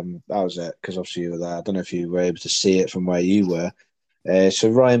 That was it because obviously you were there. I don't know if you were able to see it from where you were. So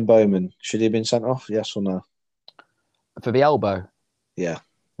Ryan Bowman, should he have been sent off? Yes or no? For the elbow? Yeah.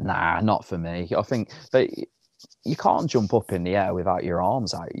 Nah, not for me. I think you can't jump up in the air without your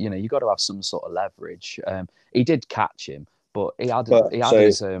arms out. You got to have some sort of leverage. He did catch him, but he had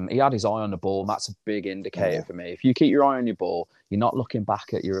his eye on the ball, and that's a big indicator for me. If you keep your eye on your ball, you're not looking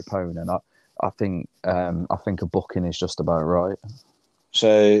back at your opponent. I think a booking is just about right.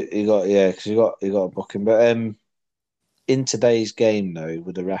 So he got a booking, but in today's game, though,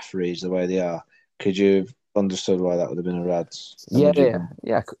 with the referees the way they are, could you have understood why that would have been a red? And Yeah, would you have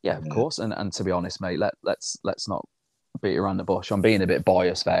yeah, been, yeah. Of course. And to be honest, mate, let's not beat around the bush. I'm being a bit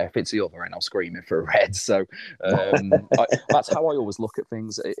biased there. If it's the other end, I'll scream it for a red. So that's how I always look at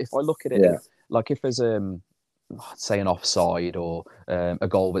things. If I look at it, yeah, if there's say an offside or a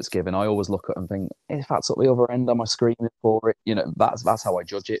goal that's given, I always look at and think, if that's at the other end, am I screaming for it? You know, that's how I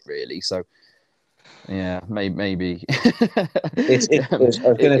judge it, really. So yeah, maybe. Yeah, I was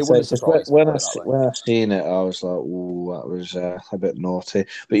going to it say wouldn't because surprise me, put it that way. when I seen it, I was like, "Ooh, that was a bit naughty."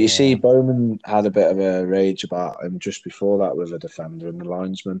 But you see, Yeah. Bowman had a bit of a rage about him just before that with a defender and the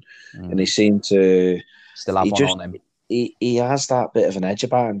linesman, and he seemed to Still have he one just on him. he has that bit of an edge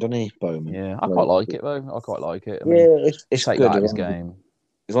about him, doesn't he, Bowman? Yeah, I quite like it though. I quite like it. I mean, Yeah, you it's take good that out of his game.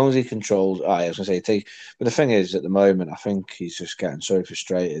 as long as he controls. I was going to say, but the thing is, at the moment, I think he's just getting so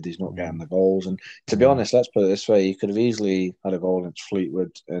frustrated. He's not getting the goals, and to be Yeah. honest, let's put it this way: he could have easily had a goal against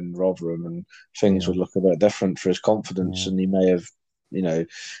Fleetwood and Rotherham, and things would look a bit different for his confidence, and he may have. You know,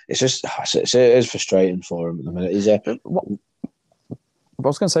 it's just it is frustrating for him at the minute. He's a But I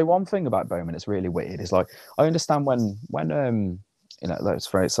was going to say one thing about Bowman. It's really weird. It's like I understand when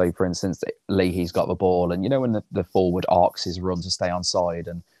let's say for instance Leahy's got the ball, and when the forward arcs his run to stay on side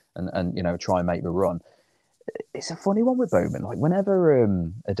and try and make the run. It's a funny one with Bowman. Like whenever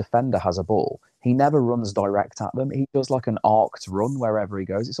a defender has a ball, he never runs direct at them. He does like an arced run wherever he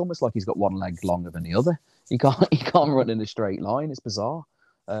goes. It's almost like he's got one leg longer than the other. He can't run in a straight line. It's bizarre.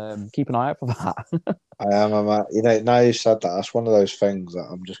 Keep an eye out for that. I am. Now you said that, that's one of those things that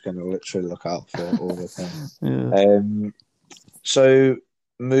I'm just going to literally look out for all the time. Yeah. So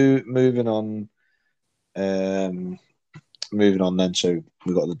moving on. Moving on then, so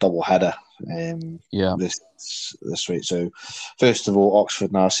we've got the double header this week. So first of all,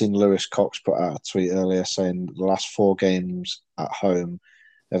 Oxford. Now I've seen Lewis Cox put out a tweet earlier saying the last 4 games at home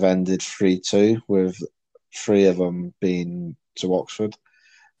have ended 3-2, with 3 of them being to Oxford.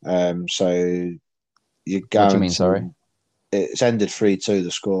 So you guarantee. What do you mean? Sorry, it's ended 3-2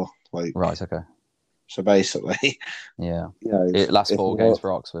 the score. Like right, okay. So basically, yeah, last 4 games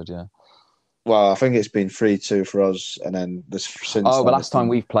for Oxford, yeah. Well, I think it's been 3-2 for us, and then since. Oh, the last time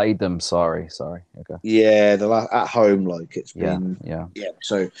we've played them. Sorry. Okay. Yeah, at home, like it's been. Yeah.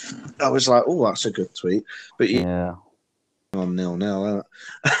 So I was like, oh, that's a good tweet, but yeah. On 0-0, isn't it?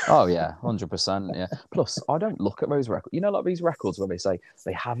 Oh yeah, 100%. Yeah. Plus, I don't look at those records. Like these records where they say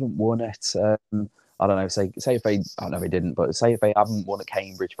they haven't won it. I don't know. Say if they. I know they didn't, but say if they haven't won at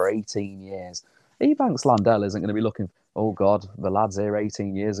Cambridge for 18 years, Ebanks Landell isn't going to be looking. Oh God, the lads here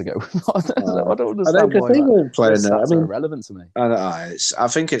 18 years ago. I don't understand why they weren't playing there. Stats are irrelevant to me. I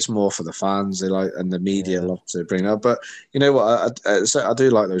think it's more for the fans. They like, and the media love to bring up. But you know what? I do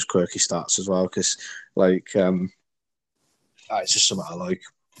like those quirky stats as well, because it's just something I like.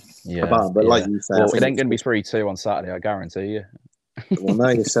 Yeah, but like you said, well, it ain't going to be 3-2 on Saturday. I guarantee you. Well, now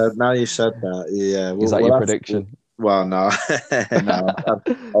you said that. Yeah, is that your prediction? Well, no, no.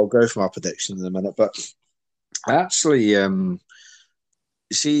 I'll go for my prediction in a minute. But I actually, you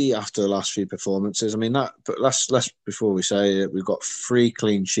see, after the last few performances, I mean that. But let's before we say it, we've got 3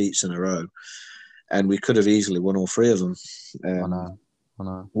 clean sheets in a row, and we could have easily won all 3 of them. I know.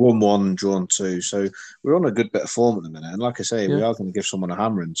 Won 1, drawn 2. So we're on a good bit of form at the minute. And like I say, we are going to give someone a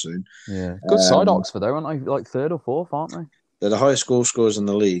hammering soon. Yeah, good side Oxford though, aren't they? Like 3rd or 4th, aren't they? They're the highest goal scorers in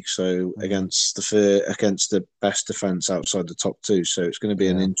the league, so against the best defence outside the top 2. So it's going to be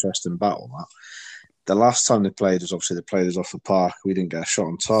an interesting battle. That the last time they played was obviously they played us off the park. We didn't get a shot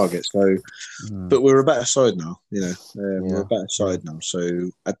on target, so but we're a better side now. We're a better side now.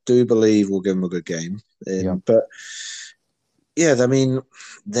 So I do believe we'll give them a good game. But yeah, I mean,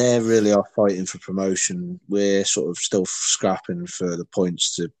 they really are fighting for promotion. We're sort of still scrapping for the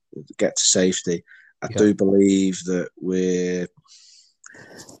points to get to safety. I do believe that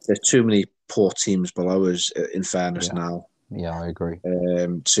there's too many poor teams below us, in fairness, now. Yeah, I agree.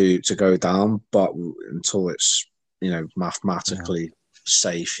 To go down, but until it's mathematically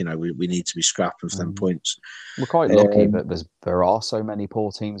safe, we need to be scrapping for them points. We're quite lucky that there are so many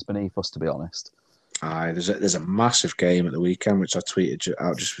poor teams beneath us, to be honest. There's a massive game at the weekend, which I tweeted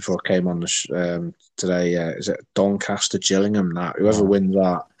out just before I came on today. Is it Doncaster Gillingham? That whoever wins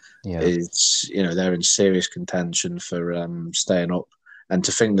that is, they're in serious contention for staying up. And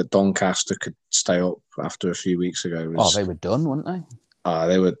to think that Doncaster could stay up after a few weeks ago they were done, weren't they?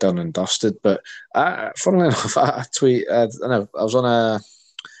 They were done and dusted. But funnily enough, I was on a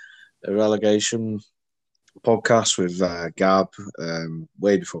relegation podcast with Gab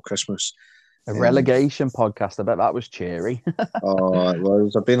way before Christmas. A relegation podcast. I bet that was cheery. Oh, it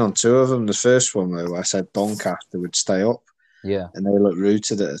was. I've been on two of them. The first one, though, I said Doncaster would stay up. Yeah. And they looked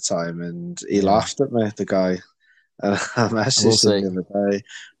rooted at the time. And he Yeah. laughed at me, the guy. And I messaged him the other day.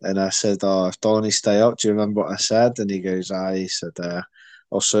 And I said, oh, if Donny stay up, do you remember what I said? And he goes, aye. He said,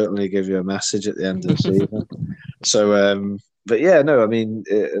 I'll certainly give you a message at the end of the season. So, but yeah, no, I mean,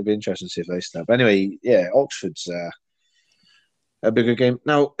 it'll be interesting to see if they stay up. Anyway, yeah, Oxford's a bigger game.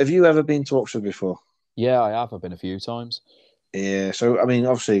 Now, have you ever been to Oxford before? Yeah, I have. I've been a few times. Yeah, so I mean,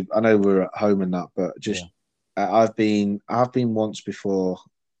 obviously, I know we're at home and that, but just I've been once before,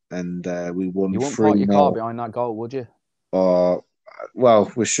 and we won. You wouldn't 3-0. park your car behind that goal, would you?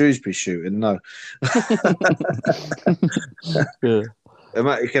 Well, with Shrewsbury shooting, no. Yeah.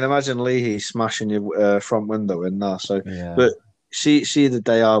 You can imagine Leahy smashing your front window in there. So, Yeah. but see, the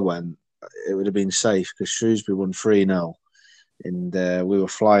day I went, it would have been safe because Shrewsbury won 3-0, and we were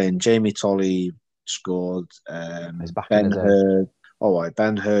flying. Jamie Tolley scored. He's back Ben in his Hurd. Oh, right.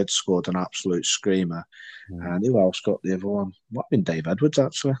 Ben Hurd scored an absolute screamer. And who else got the other one? Might have been Dave Edwards,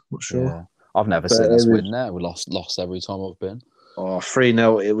 actually. Not sure. Yeah. I've never seen us win there. We lost every time I've been. Oh,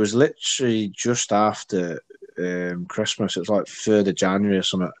 3-0. It was literally just after Christmas. It was like 3rd of January or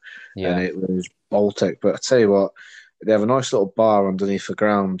something. Yeah. And it was Baltic. But I tell you what, they have a nice little bar underneath the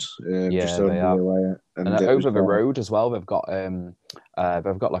ground. Just over the way. And over the road as well, they've got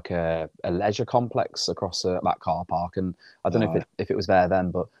like a leisure complex across that car park. And I don't know if it was there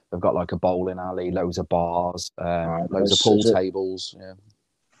then, but they've got like a bowling alley, loads of bars, loads of pool tables. Yeah.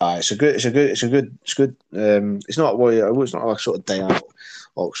 It's good. It's good. It's not like sort of day out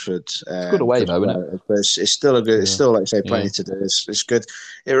Oxford. It's good away though, isn't it? But it's still a good. Yeah. It's still, like I say, plenty to do. It's good.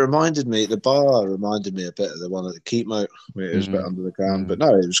 The bar reminded me a bit of the one at the Keepmoat, where it was a bit under the ground. But no,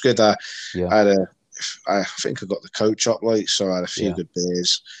 it was good. I think I got the coach up late, so I had a few good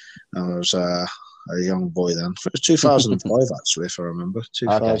beers. And I was a young boy then. It was 2005 actually, if I remember.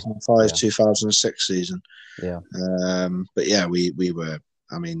 2005, 2006 season. Yeah. But yeah, we were.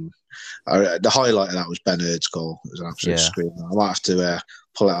 I mean, the highlight of that was Ben Hurd's goal. It was an absolute screamer. I might have to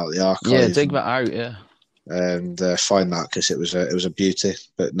pull it out of the archive. Yeah, dig that out. Yeah, and find that because it was a beauty.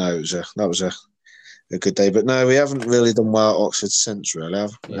 But no, that was a good day. But no, we haven't really done well at Oxford since. Really,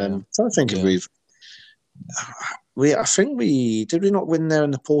 I'm trying to think if I think did we not win there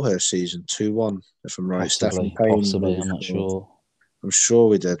in the Paulhurst season 2-1? If I'm right, possibly. I'm not sure. I'm sure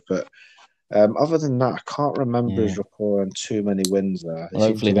we did, but. Other than that, I can't remember us recording too many wins there. Well,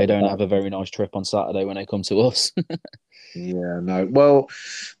 hopefully they don't have a very nice trip on Saturday when they come to us. Yeah, no. Well,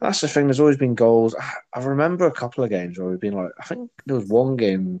 that's the thing. There's always been goals. I remember a couple of games where we've been like, I think there was one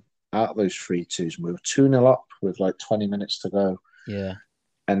game out of those 3-2s, and we were 2-0 up with like 20 minutes to go. Yeah.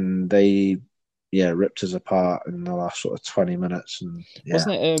 And they, ripped us apart in the last sort of 20 minutes. And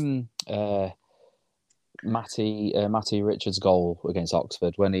wasn't it Matty Richards' goal against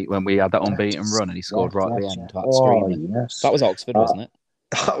Oxford when we had that unbeaten run and he scored right at the end? That was Oxford, wasn't it?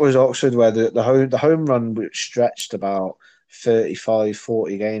 That was Oxford, where the home run which stretched about 35,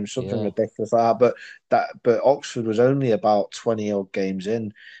 40 games, something ridiculous like that. But Oxford was only about 20 odd games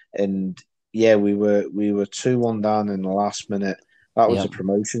in, and we were 2-1 down in the last minute. That was a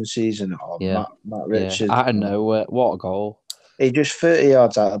promotion season. Matt Richards, out of nowhere, what a goal! He just 30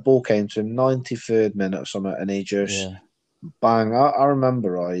 yards out, the ball came to him, 93rd minute or something, and he just bang. I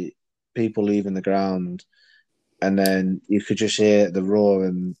remember people leaving the ground, and then you could just hear the roar,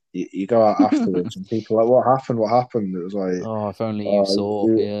 and you go out afterwards, and people are like, what happened? It was like, oh, if only you saw,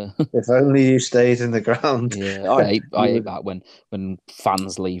 if only you stayed in the ground. Yeah, I hate that when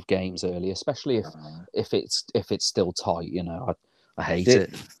fans leave games early, especially if it's still tight. I hate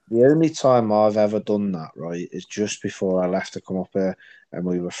it. The only time I've ever done that, right, is just before I left to come up here, and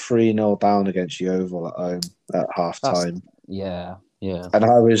we were 3-0 down against Yeovil at home at half time. Yeah. And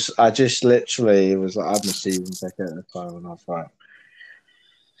I just literally, it was like, I had my season ticket at the time, and I was like,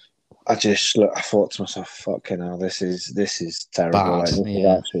 I thought to myself, fucking hell, this is terrible.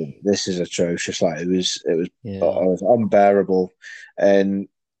 Bad, this is atrocious. Like it was unbearable. And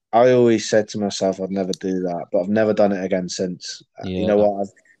I always said to myself, I'd never do that, but I've never done it again since. You know what?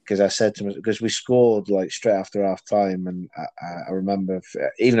 Because I said to myself, because we scored like straight after half time, and I remember,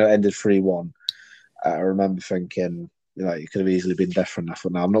 even though it ended 3-1, I remember thinking, it could have easily been different. I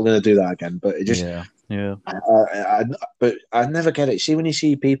thought, no, I'm not going to do that again. But it just, but I never get it. See, when you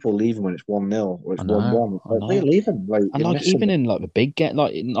see people leaving when it's 1-0 or it's 1-1, why are you leaving? Even in the big game,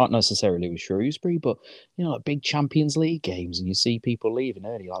 not necessarily with Shrewsbury, but big Champions League games, and you see people leaving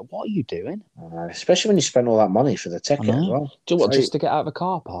early. Like, what are you doing? Especially when you spent all that money for the ticket as well. Do you know what? Just to get out of the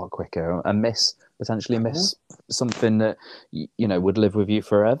car park quicker and miss potentially miss something that would live with you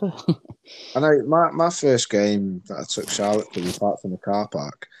forever. I know my first game that I took Charlotte to, we parked in the car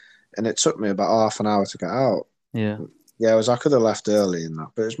park, and it took me about half an hour to get out. Yeah. Yeah, I could have left early in that,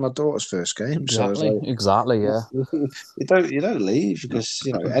 but it's my daughter's first game, so I was like, exactly, yeah. you don't leave because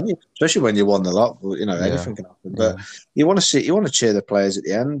especially when you won the lot, anything can happen. But you want to cheer the players at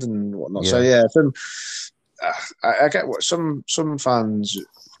the end and whatnot. So I get what some fans,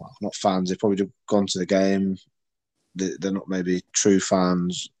 well, not fans, they've probably just gone to the game. They're not maybe true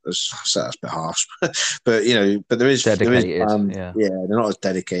fans. That's a bit harsh, but there is dedicated. Fans, they're not as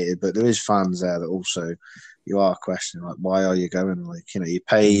dedicated, but there is fans there that also. You are questioning, like, why are you going? Like, you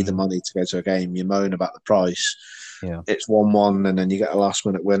pay the money to go to a game, you moan about the price. Yeah. It's 1-1, and then you get a last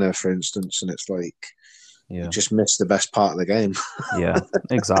minute winner, for instance, and it's like, you just miss the best part of the game. Yeah,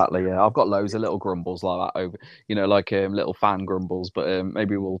 exactly. Yeah, I've got loads of little grumbles like that over, little fan grumbles, but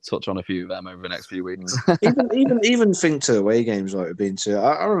maybe we'll touch on a few of them over the next few weeks. even think to away games like we've been to.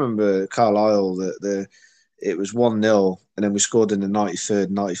 I remember Carlisle that it was 1-0, and then we scored in the 93rd,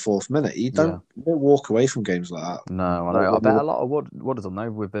 94th minute. You don't walk away from games like that. No, I know. I bet a lot of would have done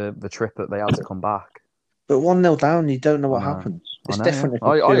though with the trip that they had to come back. But 1-0 down, you don't know what happens. It's different. Yeah.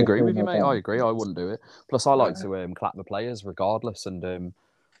 I agree with you, mate. I agree. I wouldn't do it. Plus, I like to clap the players regardless, and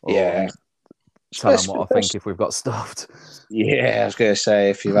tell them what I think if we've got stuffed. Yeah, I was going to say,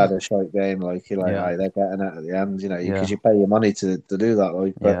 if you've had a short game, like, you're like, they're getting it at the end, because you pay your money to do that,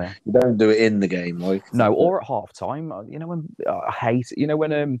 like, but you don't do it in the game, like. No, or at half time. When I hate,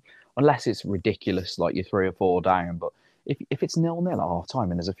 when unless it's ridiculous, like you're 3 or 4 down, but if it's 0-0 at half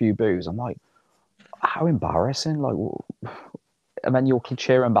time and there's a few boos, I'm like, how embarrassing! Like, and then you'll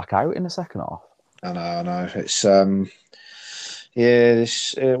cheer them back out in the second half. I know.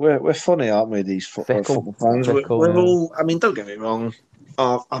 It's we're funny, aren't we? These football fans. We're all. I mean, don't get me wrong.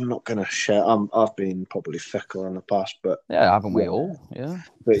 I'm not going to share. I've been probably fickle in the past, but haven't we all? Yeah.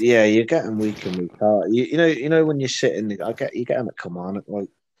 But you're getting week in week out. You know when you sit in. You get them at Kilmarnock, like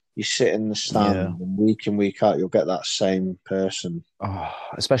you sit in the stand and week in week out, you'll get that same person. Oh,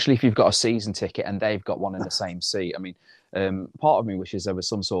 especially if you've got a season ticket and they've got one in the same seat. I mean, part of me wishes there was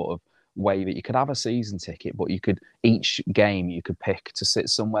some sort of way that you could have a season ticket, but each game you could pick to sit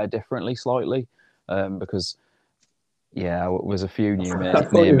somewhere differently slightly, because there was a few near me. I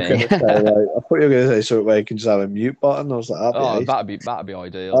thought you were going to say something where you can just have a mute button. I was like, that'd be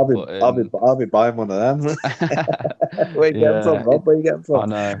ideal. I'll be buying one of them. Where you getting from, Rob? Where you getting from? I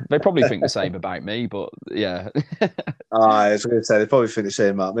know they probably think the same about me, but yeah. I was going to say they probably think the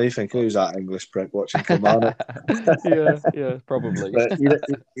same about me. Think, who's that English prick watching Kilmarnock? yeah, probably. But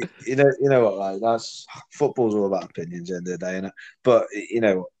you know what? Like, that's football's all about opinions at the end of the day, isn't it? But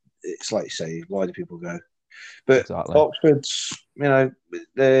it's like you say, why do people go? But exactly. Oxford's,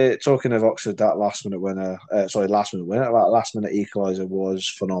 they're talking of Oxford, that last minute winner, that last minute equaliser was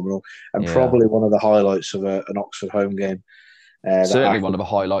phenomenal, and probably one of the highlights of an Oxford home game. Certainly one of the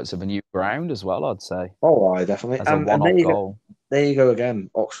highlights of a new ground as well, I'd say. Oh, definitely. As a one-off goal. There you go again,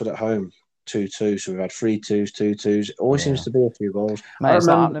 Oxford at home, 2-2. So we've had 3-2s, 2-2s. It always seems to be a few goals. Mate, it's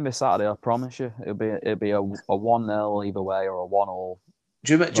not happening this Saturday, I promise you. It'll be a 1-0 either way or a 1-1.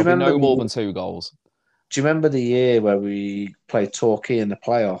 Do you remember no more than 2 goals? Do you remember the year where we played Torquay in the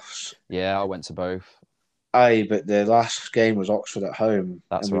playoffs? Yeah, I went to both. But the last game was Oxford at home.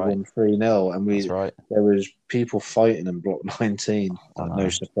 That's right. We won 3-0, and there was people fighting in Block 19. No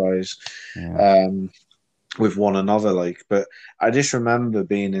surprise. Yeah. With one another, but I just remember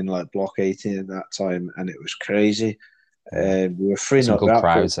being in Block 18 at that time, and it was crazy. We were 3-0. Good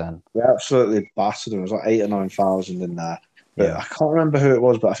crowds then. We absolutely battered them. It was like 8,000 or 9,000 in there. But I can't remember who it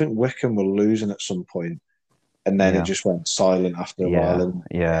was, but I think Wycombe were losing at some point, and then it just went silent after a while. And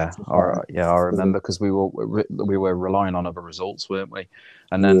I remember because we were relying on other results, weren't we?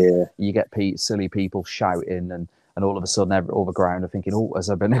 And then you get silly people shouting, and all of a sudden, all the ground are thinking, "Oh, has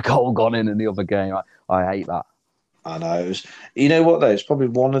there been a goal gone in the other game?" I hate that. I know. It was, you know what, though? It's probably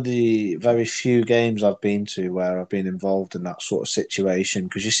one of the very few games I've been to where I've been involved in that sort of situation,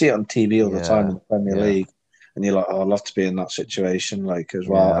 because you see it on TV all the time in the Premier League. And you're like, I'd love to be in that situation, as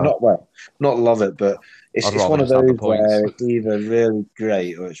well. Not love it, but it's one of those where it's either really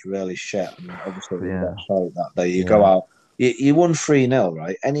great or it's really shit. And obviously, that day you go out, you won 3-0,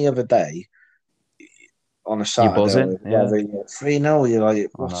 right? Any other day on a Saturday, 3-0, you're like,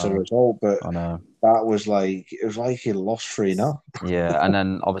 what's the result? But I know. That was it was like you lost 3-0. Yeah, and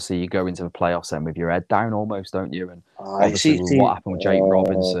then obviously you go into the playoffs then with your head down almost, don't you? And obviously what happened with Jake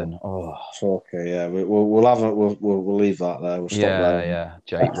Robinson. Oh, it's okay. Yeah, we'll leave that there. We'll stop there. Yeah,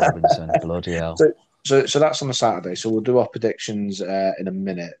 Jake Robinson, bloody hell. So that's on a Saturday. So we'll do our predictions in a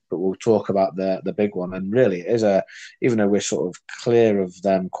minute, but we'll talk about the big one. And really, it is even though we're sort of clear of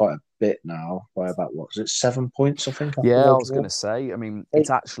them quite a bit now by about what was it 7 points? I think after Yeah, I their was going draw. to say. I mean, it's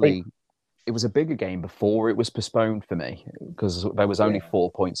Eight, eight. actually it was a bigger game before it was postponed for me because there was only Yeah,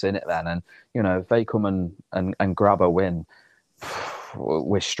 4 points in it then, and if they come and grab a win,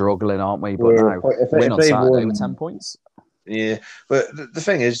 we're struggling, aren't we? But now win if on they Saturday with won, 10 points. yeah. But the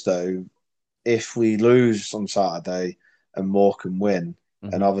thing is, though, if we lose on Saturday and Morecambe win,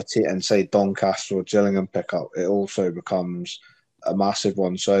 and Mm-hmm. other and say Doncaster or Gillingham pick up, it also becomes a massive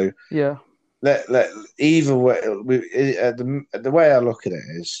one. So Yeah, let either way, the way I look at it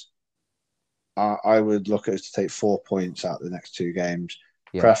is, I would look at it to take 4 points out of the next two games,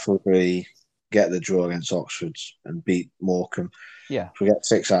 yeah, preferably get the draw against Oxford and beat Morecambe. yeah. If we get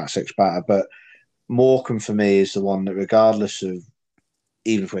 6 out of 6, better. But Morecambe for me is the one that, regardless of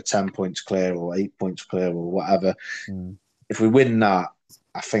even if we're 10 points clear or 8 points clear or whatever, Mm. if we win that,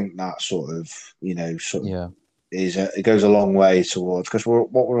 I think that Yeah, it goes a long way towards, because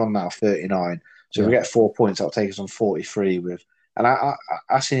we're on now 39. So if yeah. we get 4 points, that'll take us on 43 with. And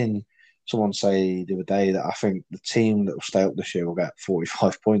I seen someone say the other day that I think the team that will stay up this year will get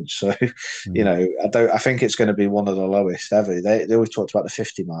 45 points. So Mm. I think it's going to be one of the lowest ever. They always talked about the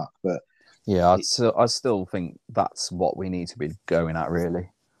 50 mark, but Yeah, I still think that's what we need to be going at, really.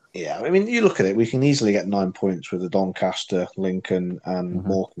 yeah, I mean, you look at it, we can easily get 9 points with the Doncaster, Lincoln, and Mm-hmm.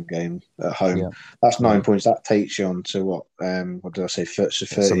 Morecambe game at home. Yeah, That's yeah. 9 points. That takes you on to what did I say? So It's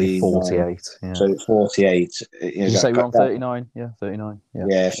something 39. 48. Yeah. So 48. Did you say we're on 39? Yeah, 39. Yeah,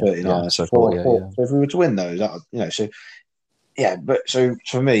 yeah, yeah, yeah. 39. So So 48. Yeah. so if we were to win those, so yeah, but so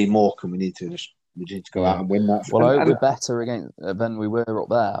for me, Morecambe, we need to go out Yeah. and win that. Well, I hope we're better against than we were up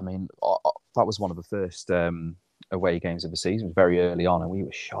there. I mean, that was one of the first away games of the season. It was very early on, and we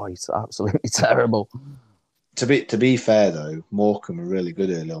were shite, absolutely terrible. To be fair though, Morecambe were really good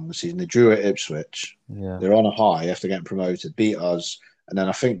early on the season. They drew at Ipswich. Yeah. They're on a high after getting promoted, beat us, and then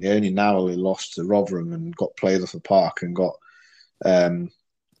I think they only narrowly lost to Rotherham and got played off the park and got, I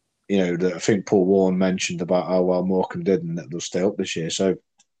think Paul Warren mentioned about how well Morecambe did and that they'll stay up this year. So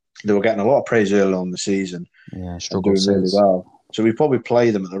they were getting a lot of praise early on the season Yeah, and struggled doing really since. well. So we probably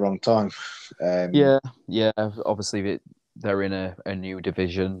played them at the wrong time. Yeah, yeah. Obviously, they're in a new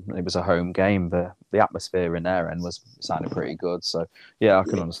division. It was a home game. The atmosphere in their end was sounded pretty good. So yeah, I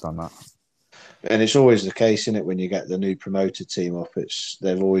can understand that. And it's always the case, isn't it? When you get the new promoted team up,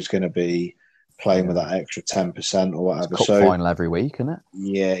 they're always going to be playing with that extra 10% or whatever. It's cup So final every week, isn't it?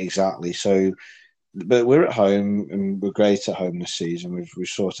 yeah, exactly. So, but we're at home and we're great at home this season. We've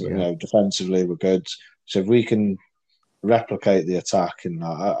sort of, defensively we're good. So if we can replicate the attack, and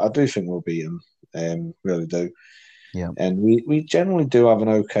I do think we'll beat them. Really do. Yeah. And we generally do have an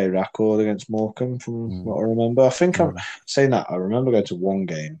okay record against Morecambe from what I remember. I think I'm saying that. I remember going to one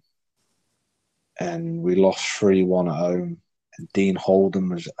game and we lost 3-1 at home, and Dean Holden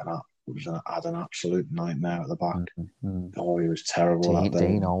had an absolute nightmare at the back. Oh, he was terrible that day.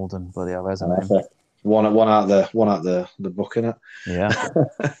 Dean Holden, bloody hell, there's a name. One out the book, innit? Yeah.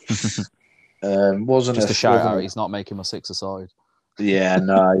 Wasn't just a shout out. He's not making my six-a-side. Yeah,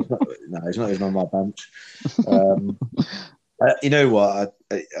 no, he's not even on my bench. You know what?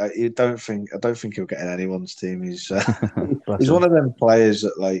 I don't think he'll get in anyone's team. He's one of them players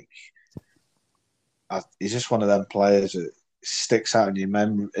that he's just one of them players that sticks out in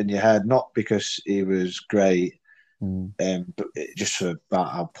your head, not because he was great, but just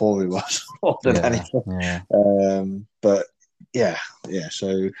about how poor he was more than anything. Yeah. But yeah.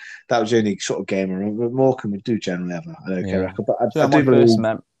 So that was the only sort of game I remember. Morecambe, we do generally have an okay record, but I do believe.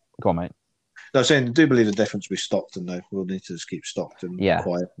 Go on, mate. No, I'm saying I do believe the difference will be Stockton, though. We'll need to just keep Stockton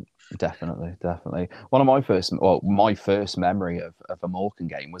quiet. Definitely. One of my first memory of a Morecambe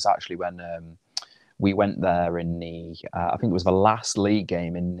game was actually when we went there in the I think it was the last league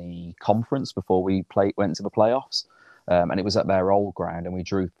game in the conference before we went to the playoffs, and it was at their old ground, and we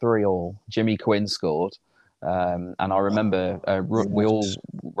drew 3-3. Jimmy Quinn scored. And I remember we all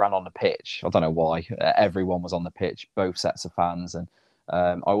ran on the pitch. I don't know why. Everyone was on the pitch, both sets of fans. And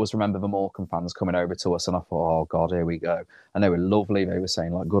I always remember the Morecambe fans coming over to us, and I thought, oh, God, here we go. And they were lovely. They were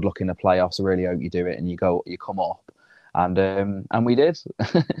saying, good luck in the playoffs. I really hope you do it. And you come up. And we did.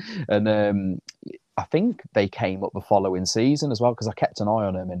 And I think they came up the following season as well, because I kept an eye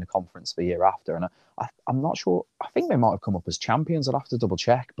on them in the conference the year after. And I'm not sure. I think they might have come up as champions. I'd have to double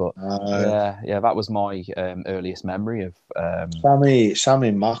check. But yeah, that was my earliest memory of Sammy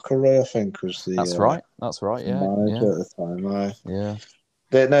McElroy, I think, was the. That's right. Yeah, manager at the time. Yeah.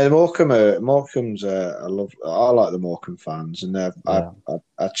 Morecambe's. I like the Morecambe fans, and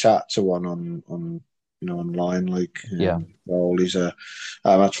I chat to one on online. Like, Yeah. well, he's a.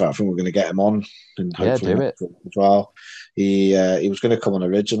 Matter of fact, I think we're going to get him on, and Yeah, hopefully do next it. week as well. He was going to come on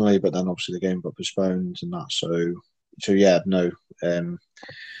originally, but then obviously the game got postponed and that. So yeah, no.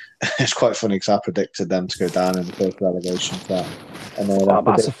 It's quite funny because I predicted them to go down in the first relegation set, and then Oh,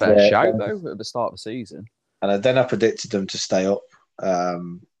 that's a fair shout, though, at the start of the season. and then I predicted them to stay up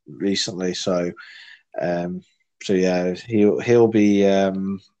recently. So yeah, he'll be.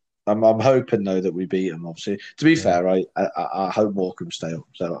 I'm hoping though that we beat him. Obviously, to be fair, right, I hope Morecambe stay up.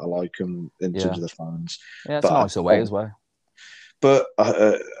 So I like him in terms of the fans. Yeah, it's a nice away as well. But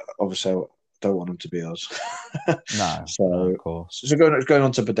obviously, I don't want them to be us. No, of course. So going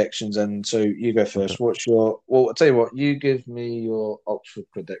on to predictions, and so you go first. Okay. What's your? Well, I'll tell you what. You give me your Oxford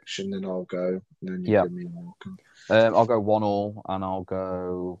prediction, and I'll go. And then you give me Morecambe. I'll go 1-1, and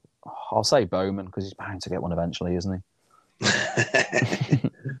I'll say Bowman because he's bound to get one eventually, isn't he?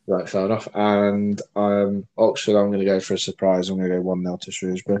 Right, fair enough. And Oxford, I'm going to go for a surprise. I'm going to go 1-0 to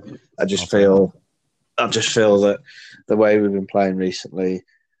Shrewsbury. I just feel that the way we've been playing recently,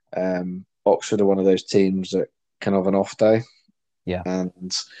 Oxford are one of those teams that can have an off day. Yeah.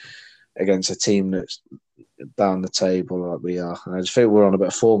 And against a team that's down the table like we are, and I just feel we're on a bit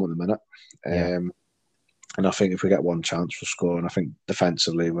of form at the minute. And I think if we get one chance, we'll score. And I think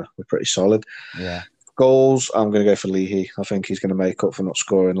defensively, we're pretty solid. Yeah. Goals, I'm going to go for Leahy. I think he's going to make up for not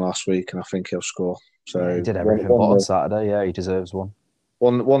scoring last week, and I think he'll score. So yeah, he did everything but on Saturday. Yeah, he deserves one.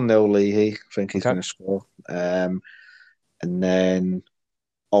 1-0 Leahy. I think he's going to score. And then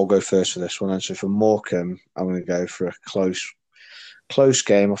I'll go first for this one. And so for Morecambe, I'm going to go for a close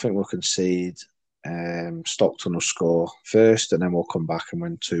game. I think we'll concede. Stockton will score first, and then we'll come back and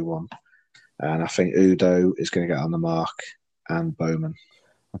win 2-1. And I think Udo is going to get on the mark, and Bowman.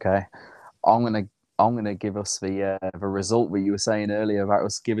 Okay, I'm gonna give us the result that you were saying earlier about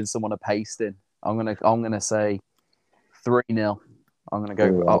us giving someone a pasting. I'm gonna say 3-0. I'm gonna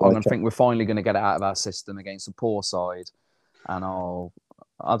go. I'm gonna think we're finally gonna get it out of our system against a poor side, and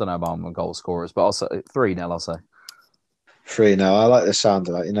I don't know about my goal scorers, but I'll say 3-0. I'll say 3-0. I like the sound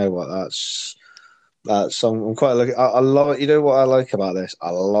of that. You know what? That's I'm quite looking. I love. You know what I like about this?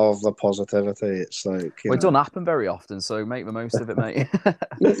 I love the positivity. It's like it doesn't happen very often, so make the most of it, mate.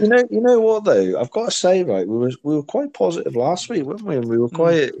 you know what though? I've got to say, right, we were quite positive last week, weren't we? And we were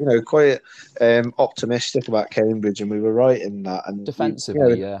quite optimistic about Cambridge, and we were right in that. And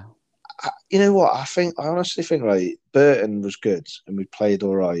defensively, you know what? I honestly think right. Burton was good, and we played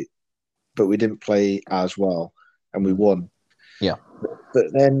all right, but we didn't play as well, and we won. Yeah. But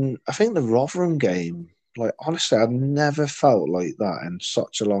then I think the Rotherham game, like honestly, I've never felt like that in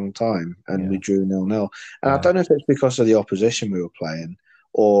such a long time, and we drew 0-0. And I don't know if it's because of the opposition we were playing,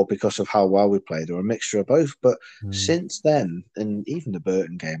 or because of how well we played, or a mixture of both. But since then, and even the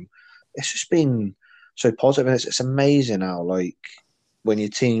Burton game, it's just been so positive, and it's amazing how like when your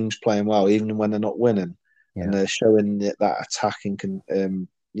team's playing well, even when they're not winning, and they're showing that attacking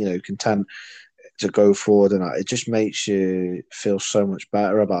content to go forward, and it just makes you feel so much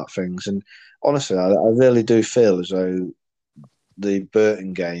better about things. And honestly, I really do feel as though the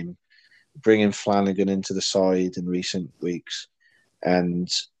Burton game, bringing Flanagan into the side in recent weeks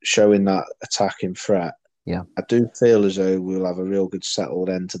and showing that attacking threat, I do feel as though we'll have a real good settled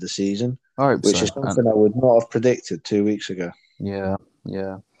end to the season, which is something I would not have predicted 2 weeks ago. Yeah.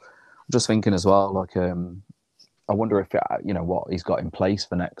 I'm just thinking as well, like, I wonder if what he's got in place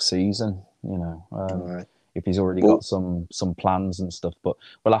for next season. If he's already got some plans and stuff, but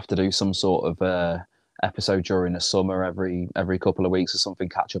we'll have to do some sort of episode during the summer every couple of weeks or something.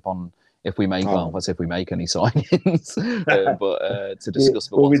 Catch up on if we make if we make any signings, but to discuss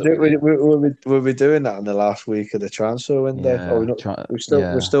the ones we'll be doing that in the last week of the transfer window.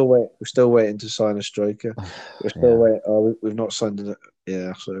 We're still waiting to sign a striker. We're still waiting. We've not signed it.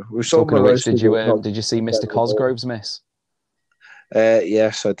 Yeah, so we've sold. Did you see Mr. Cosgrove's miss?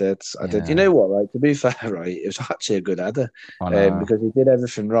 Yes, I did. You know what? Right, to be fair, right, it was actually a good header because he did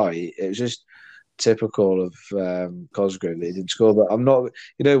everything right. It was just typical of Cosgrove that he didn't score. But I'm not.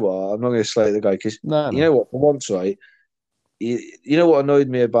 You know what? I'm not going to slate the guy because you know what? For once, right. You know what annoyed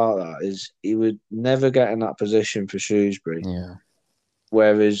me about that is he would never get in that position for Shrewsbury. Yeah.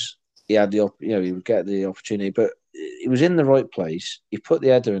 Whereas he had he would get the opportunity, but he was in the right place. He put the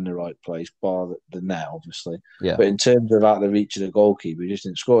header in the right place, bar the net, obviously. Yeah. But in terms of out the reach of the goalkeeper, he just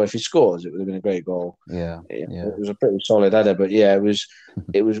didn't score. If he scores, it would have been a great goal. Yeah. It was a pretty solid header, but it was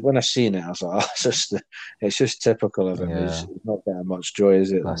when I seen it, I was like, it's just typical of him. Yeah. He's not getting much joy,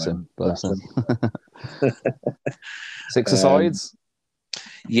 is it? Bless him. Six asides.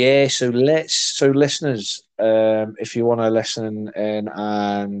 Yeah, so listeners, if you want to listen in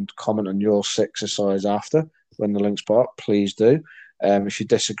and comment on your six-a-sides after when the link's put up, please do. If you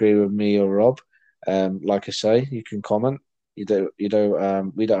disagree with me or Rob, like I say, you can comment. We don't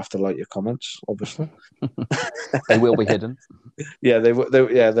have to like your comments, obviously. They will be hidden. Yeah,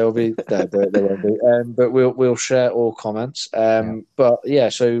 they'll be there. They won't be. But we'll share all comments. But yeah,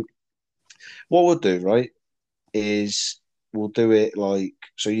 so what we'll do, right, is we'll do it like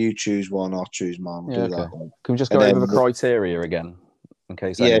so. You choose one, I'll choose mine. We'll do that one. Can we just go over the criteria again, in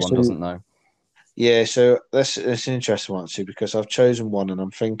case anyone doesn't know? Yeah, so that's an interesting one actually because I've chosen one and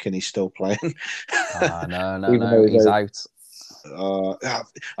I'm thinking he's still playing. No, he's out.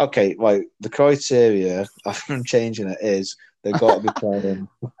 Okay, right. The criteria I'm changing it is they've got to be playing.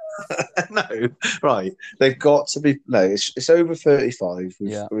 No, right. They've got to be. No, it's over 35.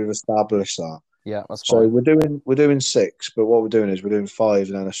 We've established that. Yeah, that's so fine. we're doing 6, but what we're doing is we're doing 5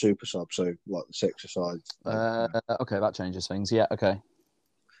 and then a super sub. So like the 6-a-sides. Okay, that changes things. Yeah, okay.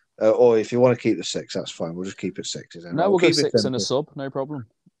 Or if you want to keep the 6, that's fine. We'll just keep it 6. No, we'll go 6 and a sub. No problem.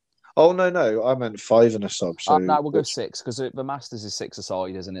 Oh no! I meant 5 and a sub. So no, we'll go 6 because the Masters is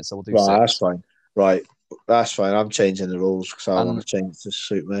 6-a-side, isn't it? So we'll do 6. That's fine. Right, that's fine. I'm changing the rules because I want to change to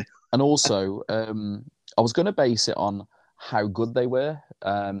suit me. And also, I was going to base it on how good they were,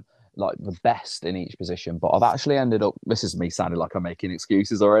 like the best in each position. But I've actually ended up. This is me sounding like I'm making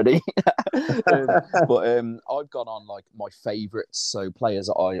excuses already. But I've gone on like my favourites, so players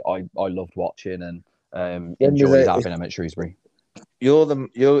that I loved watching and enjoyed having them at Shrewsbury.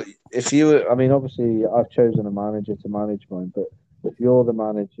 I mean, obviously, I've chosen a manager to manage mine, but if you're the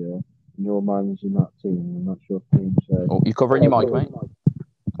manager and you're managing that team, and that's your team. So, you're covering your mic, mate.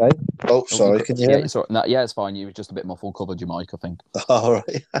 Okay. Oh, sorry. Can you hear me? Yeah, it's fine. You were just a bit more full covered your mic, I think. All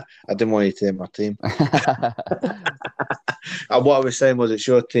right. I didn't want you to hear my team. And what I was saying was, it's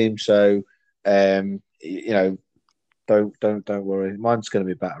your team, so don't worry. Mine's going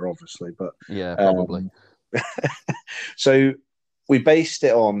to be better, obviously, but yeah, probably. So we based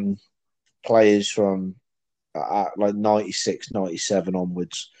it on players from like 96, 97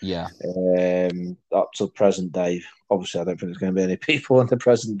 onwards. Yeah. Up to present day. Obviously, I don't think there's going to be any people in the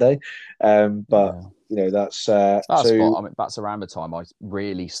present day. But that's so. I mean, that's around the time I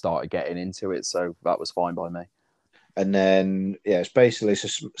really started getting into it, so that was fine by me. And then it's basically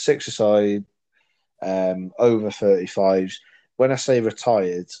 6-a-side, over 35s. When I say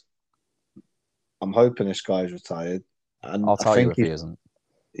retired, I'm hoping this guy's retired. And I'll tell you if he isn't.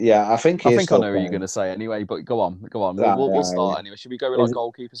 Yeah, I think I know what you're going to say anyway, but go on. We'll start anyway. Should we go with like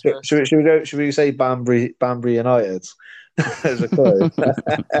goalkeepers first? Should we say Banbury United as a clue?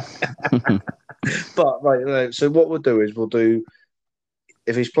 But right, so what we'll do is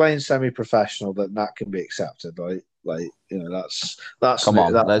if he's playing semi-professional, then that can be accepted, right? Like that's. Come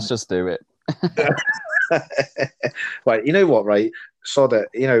on, let's just do it. Right, you know what, right? So that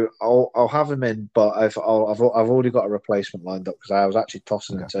I'll have him in, but I've already got a replacement lined up because I was actually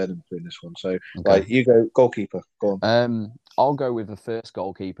tossing and turning between this one. So, right, you go goalkeeper. Go on. I'll go with the first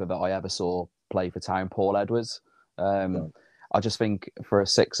goalkeeper that I ever saw play for Town, Paul Edwards. Right. I just think for a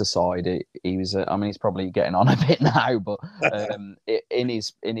 6-a-side, he was. I mean, he's probably getting on a bit now, but in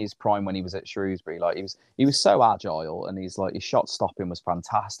his prime when he was at Shrewsbury, like he was so agile, and his shot stopping was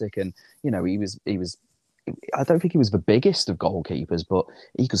fantastic, and he was. I don't think he was the biggest of goalkeepers, but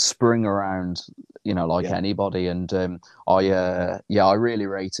he could spring around, anybody. And I really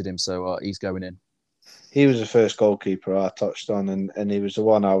rated him, so he's going in. He was the first goalkeeper I touched on, and he was the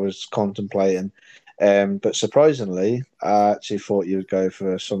one I was contemplating. But surprisingly, I actually thought you would go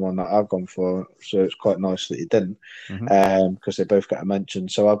for someone that I've gone for, so it's quite nice that you didn't, because they both get a mention.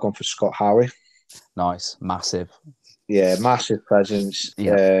 So I've gone for Scott Howie. Nice, massive. Yeah, massive presence.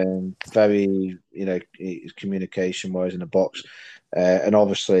 Yeah. Very, communication-wise in the box, and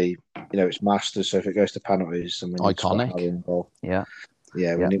obviously, it's Masters. So if it goes to penalties, then we need iconic. Scott Howie involved. Yeah.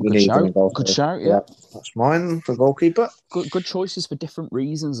 Yeah, we need him involved. Good shout. Yeah, that's mine for goalkeeper. Good choices for different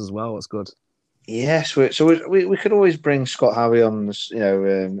reasons as well. That's good. Yes, so we could always bring Scott Howie on,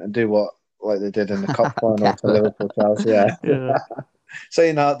 and do what like they did in the cup final to Liverpool, Chelsea. Yeah.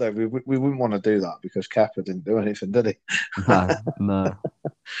 Saying that though, we wouldn't want to do that because Kepa didn't do anything, did he? No.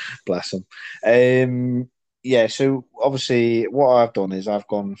 Bless him. Yeah. So obviously, what I've done is I've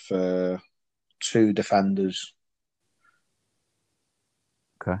gone for 2 defenders.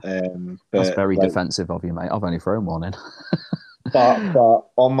 Okay. That's very defensive of you, mate. I've only thrown one in. but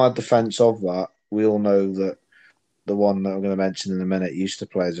on my defence of that, we all know that the one that I'm going to mention in a minute used to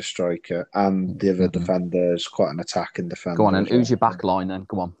play as a striker, and the other defender is quite an attacking defender. Go on, and who's your back line then?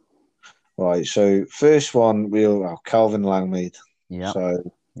 Go on. Right, so first one, Calvin Langmead. Yeah.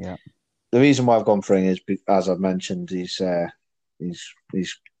 So Yeah. the reason why I've gone for him is, as I've mentioned, he's he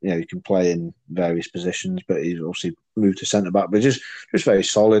can play in various positions, but he's obviously moved to centre back, but just very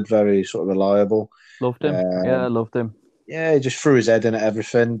solid, very sort of reliable. Loved him. Yeah, loved him. Yeah, he just threw his head in at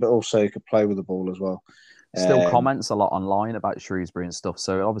everything, but also he could play with the ball as well. Still comments a lot online about Shrewsbury and stuff,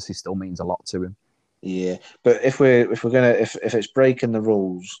 so it obviously still means a lot to him. Yeah, but if it's breaking the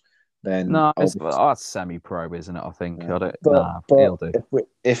rules, then no, that's semi-pro, isn't it? I think. Yeah. I don't. But Nah, he'll do.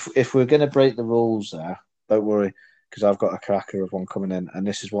 If we're gonna break the rules there, don't worry, because I've got a cracker of one coming in, and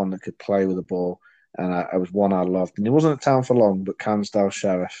this is one that could play with the ball, and I was one I loved, and he wasn't at town for long, but Cansdale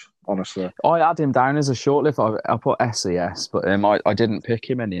Sheriff, honestly. I had him down as a shortlift. I put SES, but I didn't pick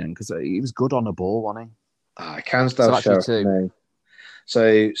him in the end because he was good on the ball, wasn't he? Cansdale Sheriff for me. So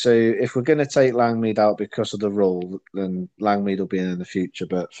if we're going to take Langmead out because of the rule, then Langmead will be in the future.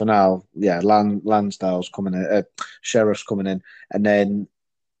 But for now, yeah, Lansdale's coming in, Sheriff's coming in, and then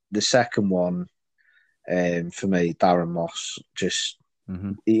the second one, for me, Darren Moss. Just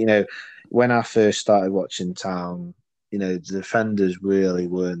when I first started watching Town, the defenders really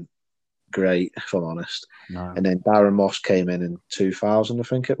weren't great, if I'm honest. No. And then Darren Moss came in 2000, I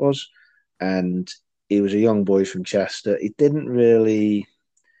think it was, and he was a young boy from Chester. He didn't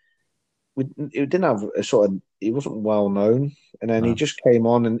have a sort of. He wasn't well known, and then he just came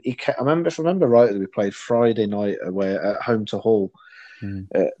on, and I remember rightly, we played Friday night away at home to Hull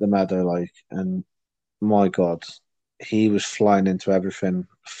at the Meadow, and my God, he was flying into everything,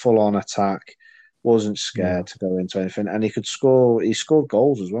 full on attack, wasn't scared to go into anything, and he could score. He scored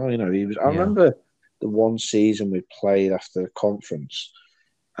goals as well. He was. I remember the one season we played after the conference.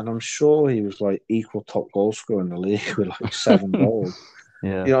 And I'm sure he was equal top goal scorer in the league with 7 goals.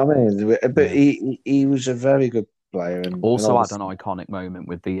 Yeah, you know what I mean. But he was a very good player. And also had an iconic moment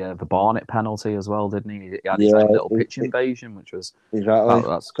with the Barnett penalty as well, didn't he? He had his own little pitch invasion, which was exactly.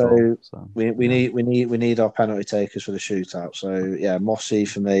 That's cool. So we need our penalty takers for the shootout. So yeah, Mossy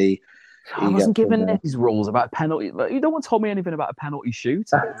for me. I wasn't given these rules about penalty. No one told me anything about a penalty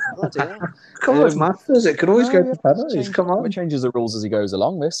shootout. Come on, it's Masters. It could always go for penalties. Come on. It changes the rules as he goes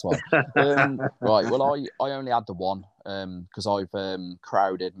along, this one. Right, well, I only had the one because I've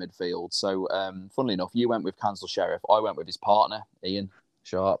crowded midfield. So, funnily enough, you went with Cansdale Sheriff. I went with his partner, Ian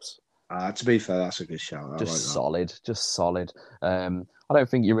Sharps. To be fair, that's a good shout. Just solid. I don't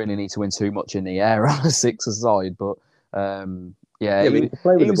think you really need to win too much in the air on a six-a-side, but... he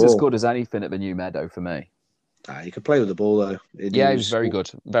was as good as anything at the New Meadow for me. He could play with the ball though. He was very good,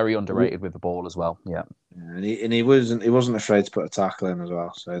 very underrated with the ball as well. Yeah, and he wasn't afraid to put a tackle in as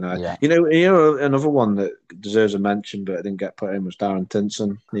well. So no, another one that deserves a mention but didn't get put in was Darren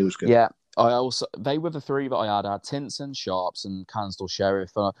Tinson. He was good. Yeah, they were the three that I had. I had Tinson, Sharps, and Cansdale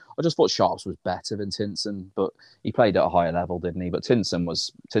Sheriff. I just thought Sharps was better than Tinson, but he played at a higher level, didn't he? But Tinson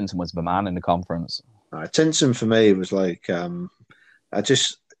was the man in the conference. Tinson for me was he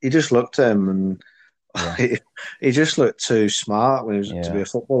just looked at him and he just looked too smart when he was to be a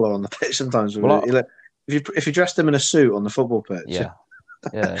footballer on the pitch. Sometimes, if you dressed him in a suit on the football pitch,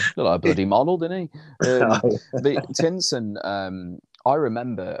 looked like a bloody model, didn't he? The Tinson, I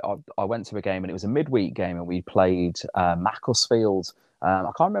remember I went to a game and it was a midweek game and we played Macclesfield.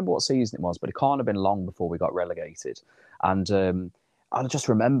 I can't remember what season it was, but it can't have been long before we got relegated. And I just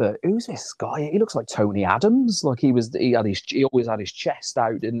remember, who's this guy? He looks like Tony Adams. He always had his chest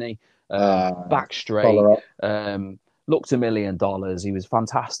out, didn't he? Back straight. Looked $1 million. He was a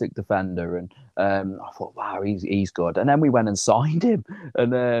fantastic defender, and I thought, wow, he's good. And then we went and signed him,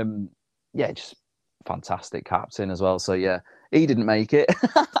 and just fantastic captain as well. So yeah, he didn't make it.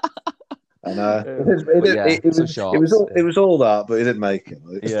 I know. It was all that, but he didn't make it.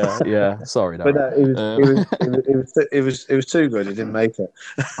 Yeah. Sorry, but it was too good. He didn't make it.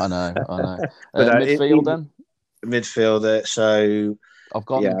 I know. But midfield then. Midfielder. So I've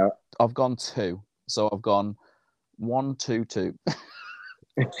gone 2. So I've gone 1, 2, 2.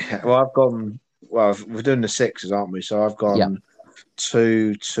 Well, I've gone. Well, we're doing the sixes, aren't we? So I've gone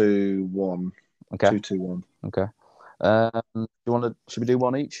 2, 2, 1. Okay. 2, 2, 1. Okay. Should we do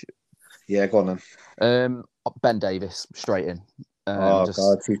one each? Yeah, go on then. Ben Davis, straight in. God!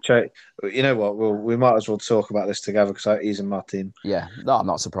 You know what? We might as well talk about this together because he's in my team. Yeah, no, I'm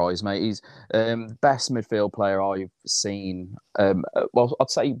not surprised, mate. He's best midfield player I've seen. Well, I'd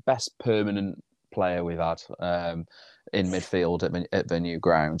say best permanent player we've had in midfield at the new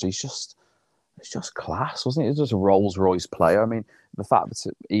grounds. He's just class, wasn't he? He's just a Rolls Royce player. I mean, the fact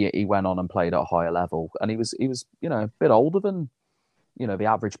that he went on and played at a higher level, and he was a bit older than the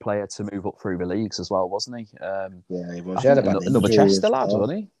average player to move up through the leagues as well, wasn't he? Yeah, he was. Another Chester lad,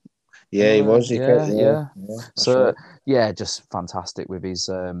 wasn't he? Yeah, he was. He Yeah, could, yeah, yeah. yeah, that's So right. yeah, just fantastic with his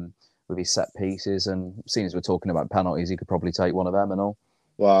set pieces. And seeing as we're talking about penalties, he could probably take one of them and all.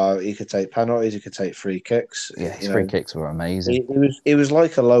 Well, he could take penalties. He could take free kicks. Yeah, his You free know, kicks were amazing. he was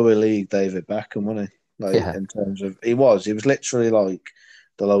like a lower league David Beckham, wasn't he? Like Yeah, in terms of he was literally like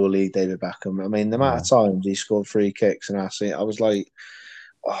the lower league David Beckham. I mean, the amount yeah, of times he scored free kicks, and I was like,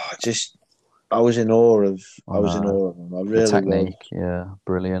 oh, just I was in awe of I I was in know. awe of him. I The really was. technique, yeah,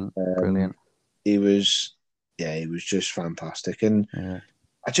 brilliant, Um, brilliant. he was, yeah, he was just fantastic, and Yeah,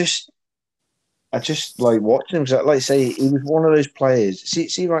 I just. I just like watching him. 'Cause, like I say, he was one of those players.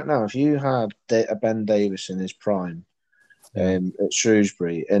 See, right now, if you had a Ben Davis in his prime, yeah. at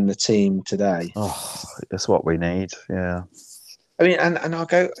Shrewsbury in the team today. Oh, that's what we need. Yeah, I mean, and I'll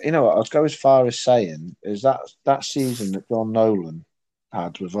go, I'll go as far as saying is that season that John Nolan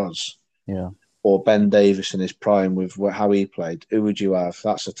had with us, yeah. or Ben Davis in his prime with how he played. Who would you have?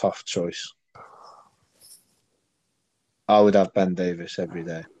 That's a tough choice. I would have Ben Davis every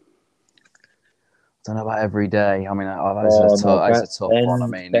day. Don't know about every day. I mean, Oh no, that's a tough one. I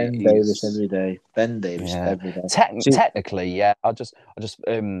mean, Ben Davis he's every day. Ben Davis yeah. every day. See, Technically, yeah. I just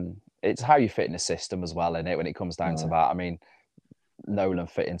it's how you fit in the system as well, in it when it comes down to no. that. I mean, Nolan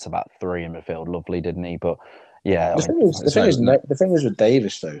fit into about three in midfield, lovely, didn't he? But yeah, I The mean, thing is, it's no, no the thing is with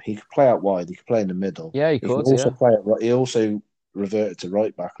Davis though, he could play out wide. He could play in the middle. yeah, he He could could, also yeah, play it. He also reverted to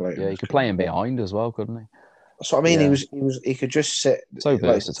right back later yeah, in he his could play career. him behind as well, couldn't he? So I mean, Yeah, he could just sit so like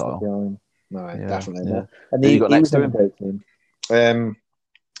just sit versatile. behind. No, Yeah, definitely yeah. not. And Who you got he next was to in a him? great team. Um,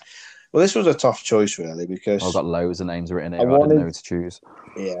 well, this was a tough choice really I've because got loads of names written I here. I didn't know wanted. who to choose.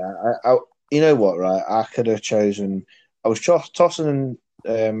 Yeah, you know what, right? I could have chosen. I was tossing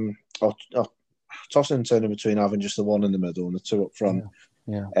tossing and turning between having just the one in the middle and the two up front.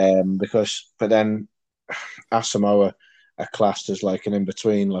 Yeah, yeah, But then Asamoah are classed as like an in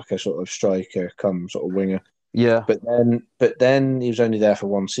between, like a sort of striker, come sort of winger. yeah, But then he was only there for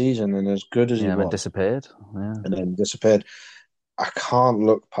one season, and as good as he yeah. And was, disappeared. Yeah, and then disappeared. I can't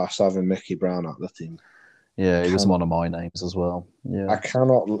look past having Mickey Brown at the team. yeah. He was Cannot. one of my names as well. Yeah, I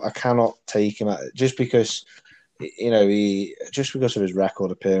cannot take him at just because he just because of his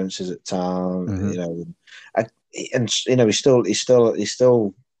record appearances at town. hmm I, and he's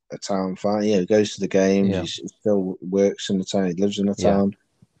still a town fan. He goes to the games. yeah, He still works in the town. He lives in the yeah, town.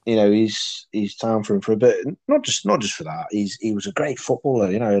 He's town for him for a bit. Not just for that. He was a great footballer.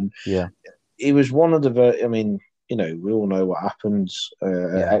 And yeah, he was one of the. I mean, we all know what happens at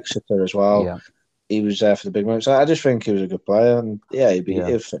yeah, Exeter as well. yeah, He was there for the big moments. I just think he was a good player, and yeah, yeah,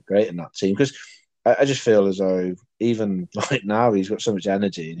 he'd fit great in that team because I just feel as though even like now he's got so much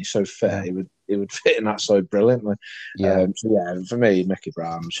energy and he's so fit. yeah, He would fit in that so brilliantly. yeah. So yeah, for me, Mickey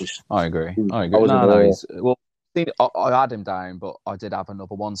Brown was just I agree. I I agree. was in No, no, awe. he's well. I had him down, but I did have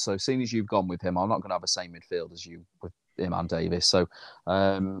another one. So, seeing as you've gone with him, I'm not going to have the same midfield as you with him and Davis. So,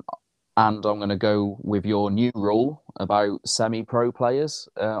 and I'm going to go with your new rule about semi-pro players.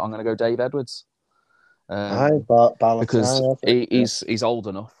 I'm going to go Dave Edwards. I Because Balotelli, yeah, he's old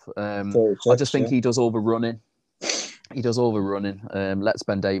enough. I just 36, think yeah. he does all the running. He does all the running. Lets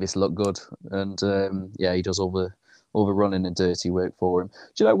Ben Davis look good, and yeah, he does all the running and dirty work for him.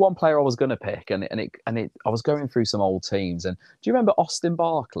 Do you know one player I was going to pick, and I was going through some old teams, and do you remember Austin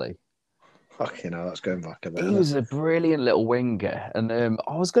Barkley? Fucking hell, that's going back a bit, He isn't it? was a brilliant little winger, and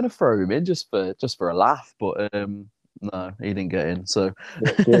I was going to throw him in just for a laugh, but no, he didn't get in. So um,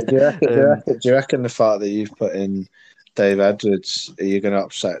 Do you reckon the fact that you've put in Dave Edwards, are you going to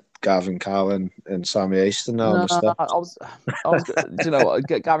upset Gavin Cowan and Sammy Easton now on no, the step? I was. Do you know what?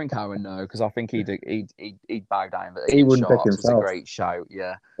 Gavin Cowan, no, because I think he'd bow down. But He Ian wouldn't pick Sharps was a himself. great shout.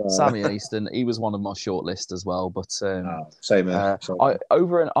 Yeah, Uh, Sammy Easton, he was one of my short list as well. But Same here. I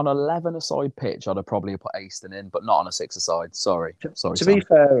on 11-a-side pitch, I'd have probably put Easton in, but not on a 6-a-side. Sorry, To be Sam.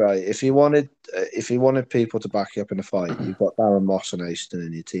 fair, right, if you wanted people to back you up in a fight, you've got Darren Moss and Easton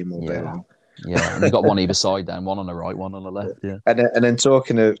in your team all day Yeah, long. yeah, and you got one either side, then one on the right, one on the left. Yeah. And then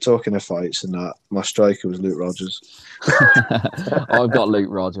talking of fights and that, my striker was Luke Rogers. I've got Luke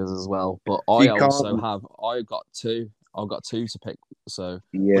Rogers as well, but I You also can't. have. I've got two. I've got two to pick. So,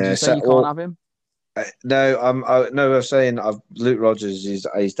 would Yeah. you say you can't have him? No, no. I was saying Luke Rogers he's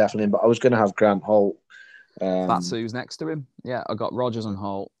definitely in, but I was going to have Grant Holt. That's Um, who's next to him. Yeah, I got Rogers and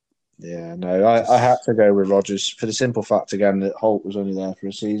Holt. yeah, no, I had Just to go with Rogers for the simple fact again that Holt was only there for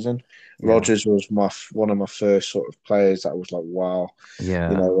a season. yeah, Rogers was one of my first sort of players that was like, wow,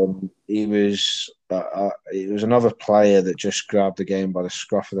 yeah, and he was another player that just grabbed the game by the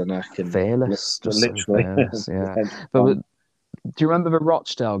scruff of the neck and fearless, just so literally. fearless. Yeah, but do you remember the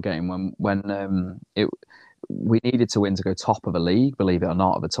Rochdale game when we needed to win to go top of the league, believe it or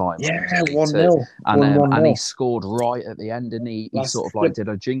not, at the time. Yeah, It was League 1-0. Two. And he 1-1. scored right at the end, and he That's sort of like good.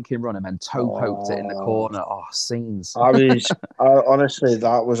 did a jinking run and then toe poked it in the corner. Oh, scenes. Honestly,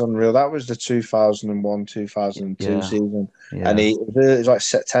 that was unreal. That was the 2001-2002 Yeah, season. yeah, And it was like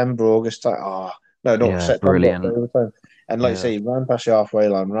September, August. No, not yeah, September, brilliant. October time. And like you Yeah. say, he ran past the halfway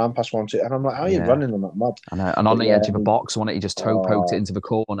line, ran past 1-2. And I'm like, how are you running on that mud? I know. And on But the edge of a box, wasn't it? He just toe poked it oh, into the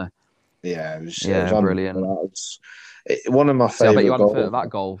corner. yeah, it was Yeah, unreal. brilliant. That was one of my See, I bet you favourite hadn't thought of goals. that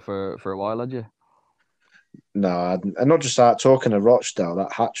goal for a while, had you? No, and not just that, talking of Rochdale,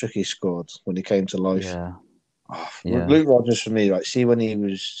 that hat-trick he scored when he came to life. Yeah. Oh, Yeah. Luke Rodgers, for me, like, see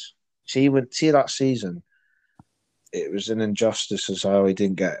that season, it was an injustice as how he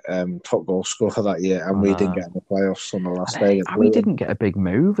didn't get top goal scorer that year, and we didn't get in the playoffs on the last day. And he didn't get a big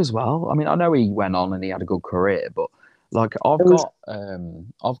move as well. I mean, I know he went on and he had a good career, but like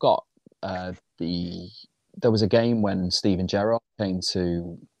there was a game when Steven Gerrard came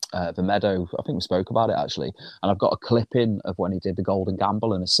to the Meadow. I think we spoke about it actually, and I've got a clip in of when he did the Golden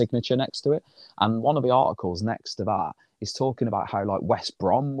Gamble and a signature next to it. And one of the articles next to that is talking about how like West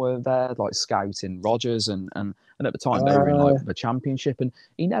Brom were there, like scouting Rodgers, and at the time they were in like the Championship, and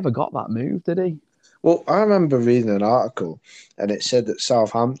he never got that move, did he? Well, I remember reading an article, and it said that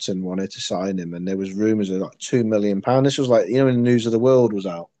Southampton wanted to sign him, and there was rumours of like £2 million. This was like, when the News of the World was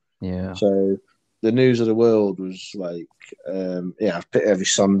out. Yeah. So the News of the World was like, every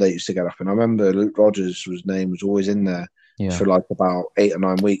Sunday used to get up, and I remember Luke Rodgers' name was always in there for like about 8 or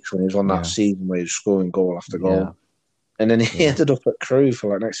 9 weeks when he was on that season where he was scoring goal after goal. Yeah. And then he ended up at Crewe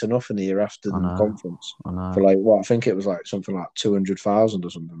for like next to nothing the year after the conference. For like, I think it was like something like 200,000 or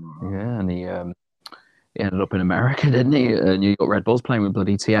something like that. Yeah, and he ended up in America, didn't he? New York Red Bulls playing with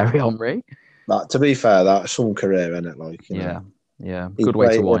bloody Thierry Henry. To be fair, that's some career, isn't it? Like, yeah. Good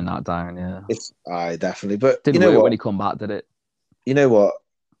way to wind that down. Yeah, definitely. But didn't work when he come back, did it? You know what?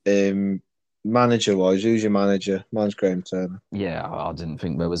 Manager-wise, who's your manager? Mine's Graham Turner. Yeah, I didn't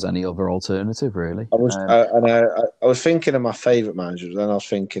think there was any other alternative, really. I was thinking of my favourite managers, then I was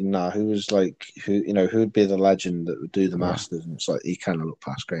thinking, who'd be the legend that would do the Masters? And it's like he kind of looked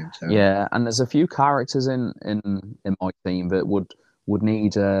past Graham Turner. Yeah, and there's a few characters in my team that would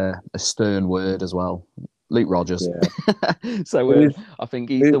need a stern word as well. Luke Rodgers. Yeah. So I think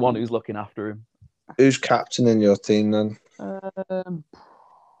he's the one who's looking after him. Who's captain in your team then?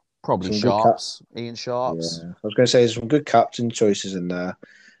 Probably Sharps, Ian Sharps. Yeah. I was going to say there's some good captain choices in there.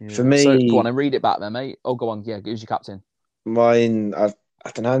 Yeah. For me, so go on and read it back then, mate. Oh, go on. Yeah, who's your captain? Mine, I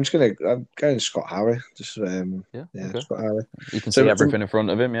don't know. I'm going Scott Harry. Just okay. Scott Harry. You can see everything in front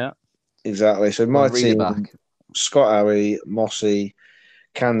of him. Yeah, exactly. So my team: Scott Harry, Mossy,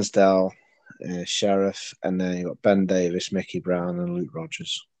 Cansdale, Sheriff, and then you got Ben Davis, Mickey Brown, and Luke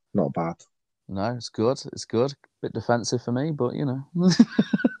Rodgers. Not bad. No, it's good. It's good. Bit defensive for me, but no,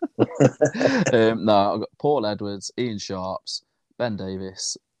 I've got Paul Edwards, Ian Sharps, Ben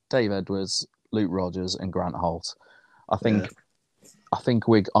Davis, Dave Edwards, Luke Rodgers, and Grant Holt. I think I'm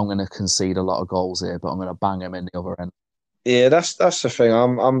going to concede a lot of goals here, but I'm going to bang them in the other end. Yeah, that's the thing.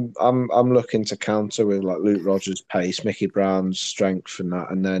 I'm looking to counter with like Luke Rodgers' pace, Mickey Brown's strength, and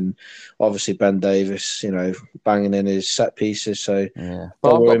that, and then obviously Ben Davis, banging in his set pieces. So yeah,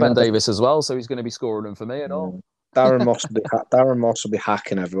 but I've got Ben Davis as well, so he's going to be scoring them for me and all. Darren Moss will be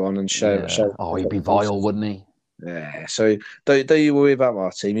hacking everyone and show. Oh, he'd be vile, wouldn't he? Yeah. So don't you worry about my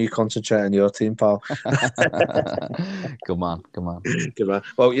team. You concentrate on your team, pal. Good man. Good man.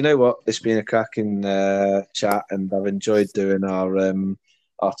 Well, you know what? It's been a cracking chat, and I've enjoyed doing our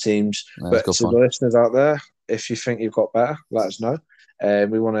teams. But to the listeners out there, if you think you've got better, let us know.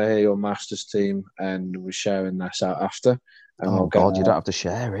 We want to hear your Masters team, and we're sharing this out after. And you don't have to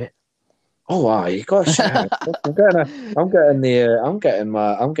share it. Oh, wow, you got to share it. I'm getting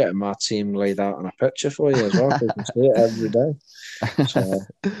my team laid out on a picture for you as well, so you can see it every day. So,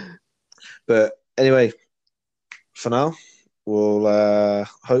 but anyway, for now, we'll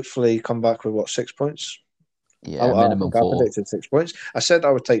hopefully come back with 6 points. Yeah, minimum 4. I predicted 6 points. I said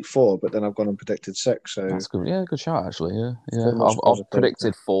I would take 4, but then I've gone and predicted 6. So that's good. Yeah, good shot actually. Yeah. I've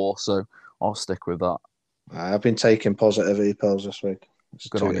predicted 4, so I'll stick with that. I've been taking positivity pills this week.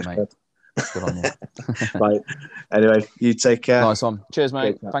 Good on you, mate. Good on you. Right. Anyway, you take care. Nice one. Cheers,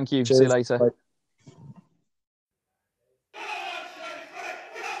 mate. Thank you. Cheers. See you later. Bye.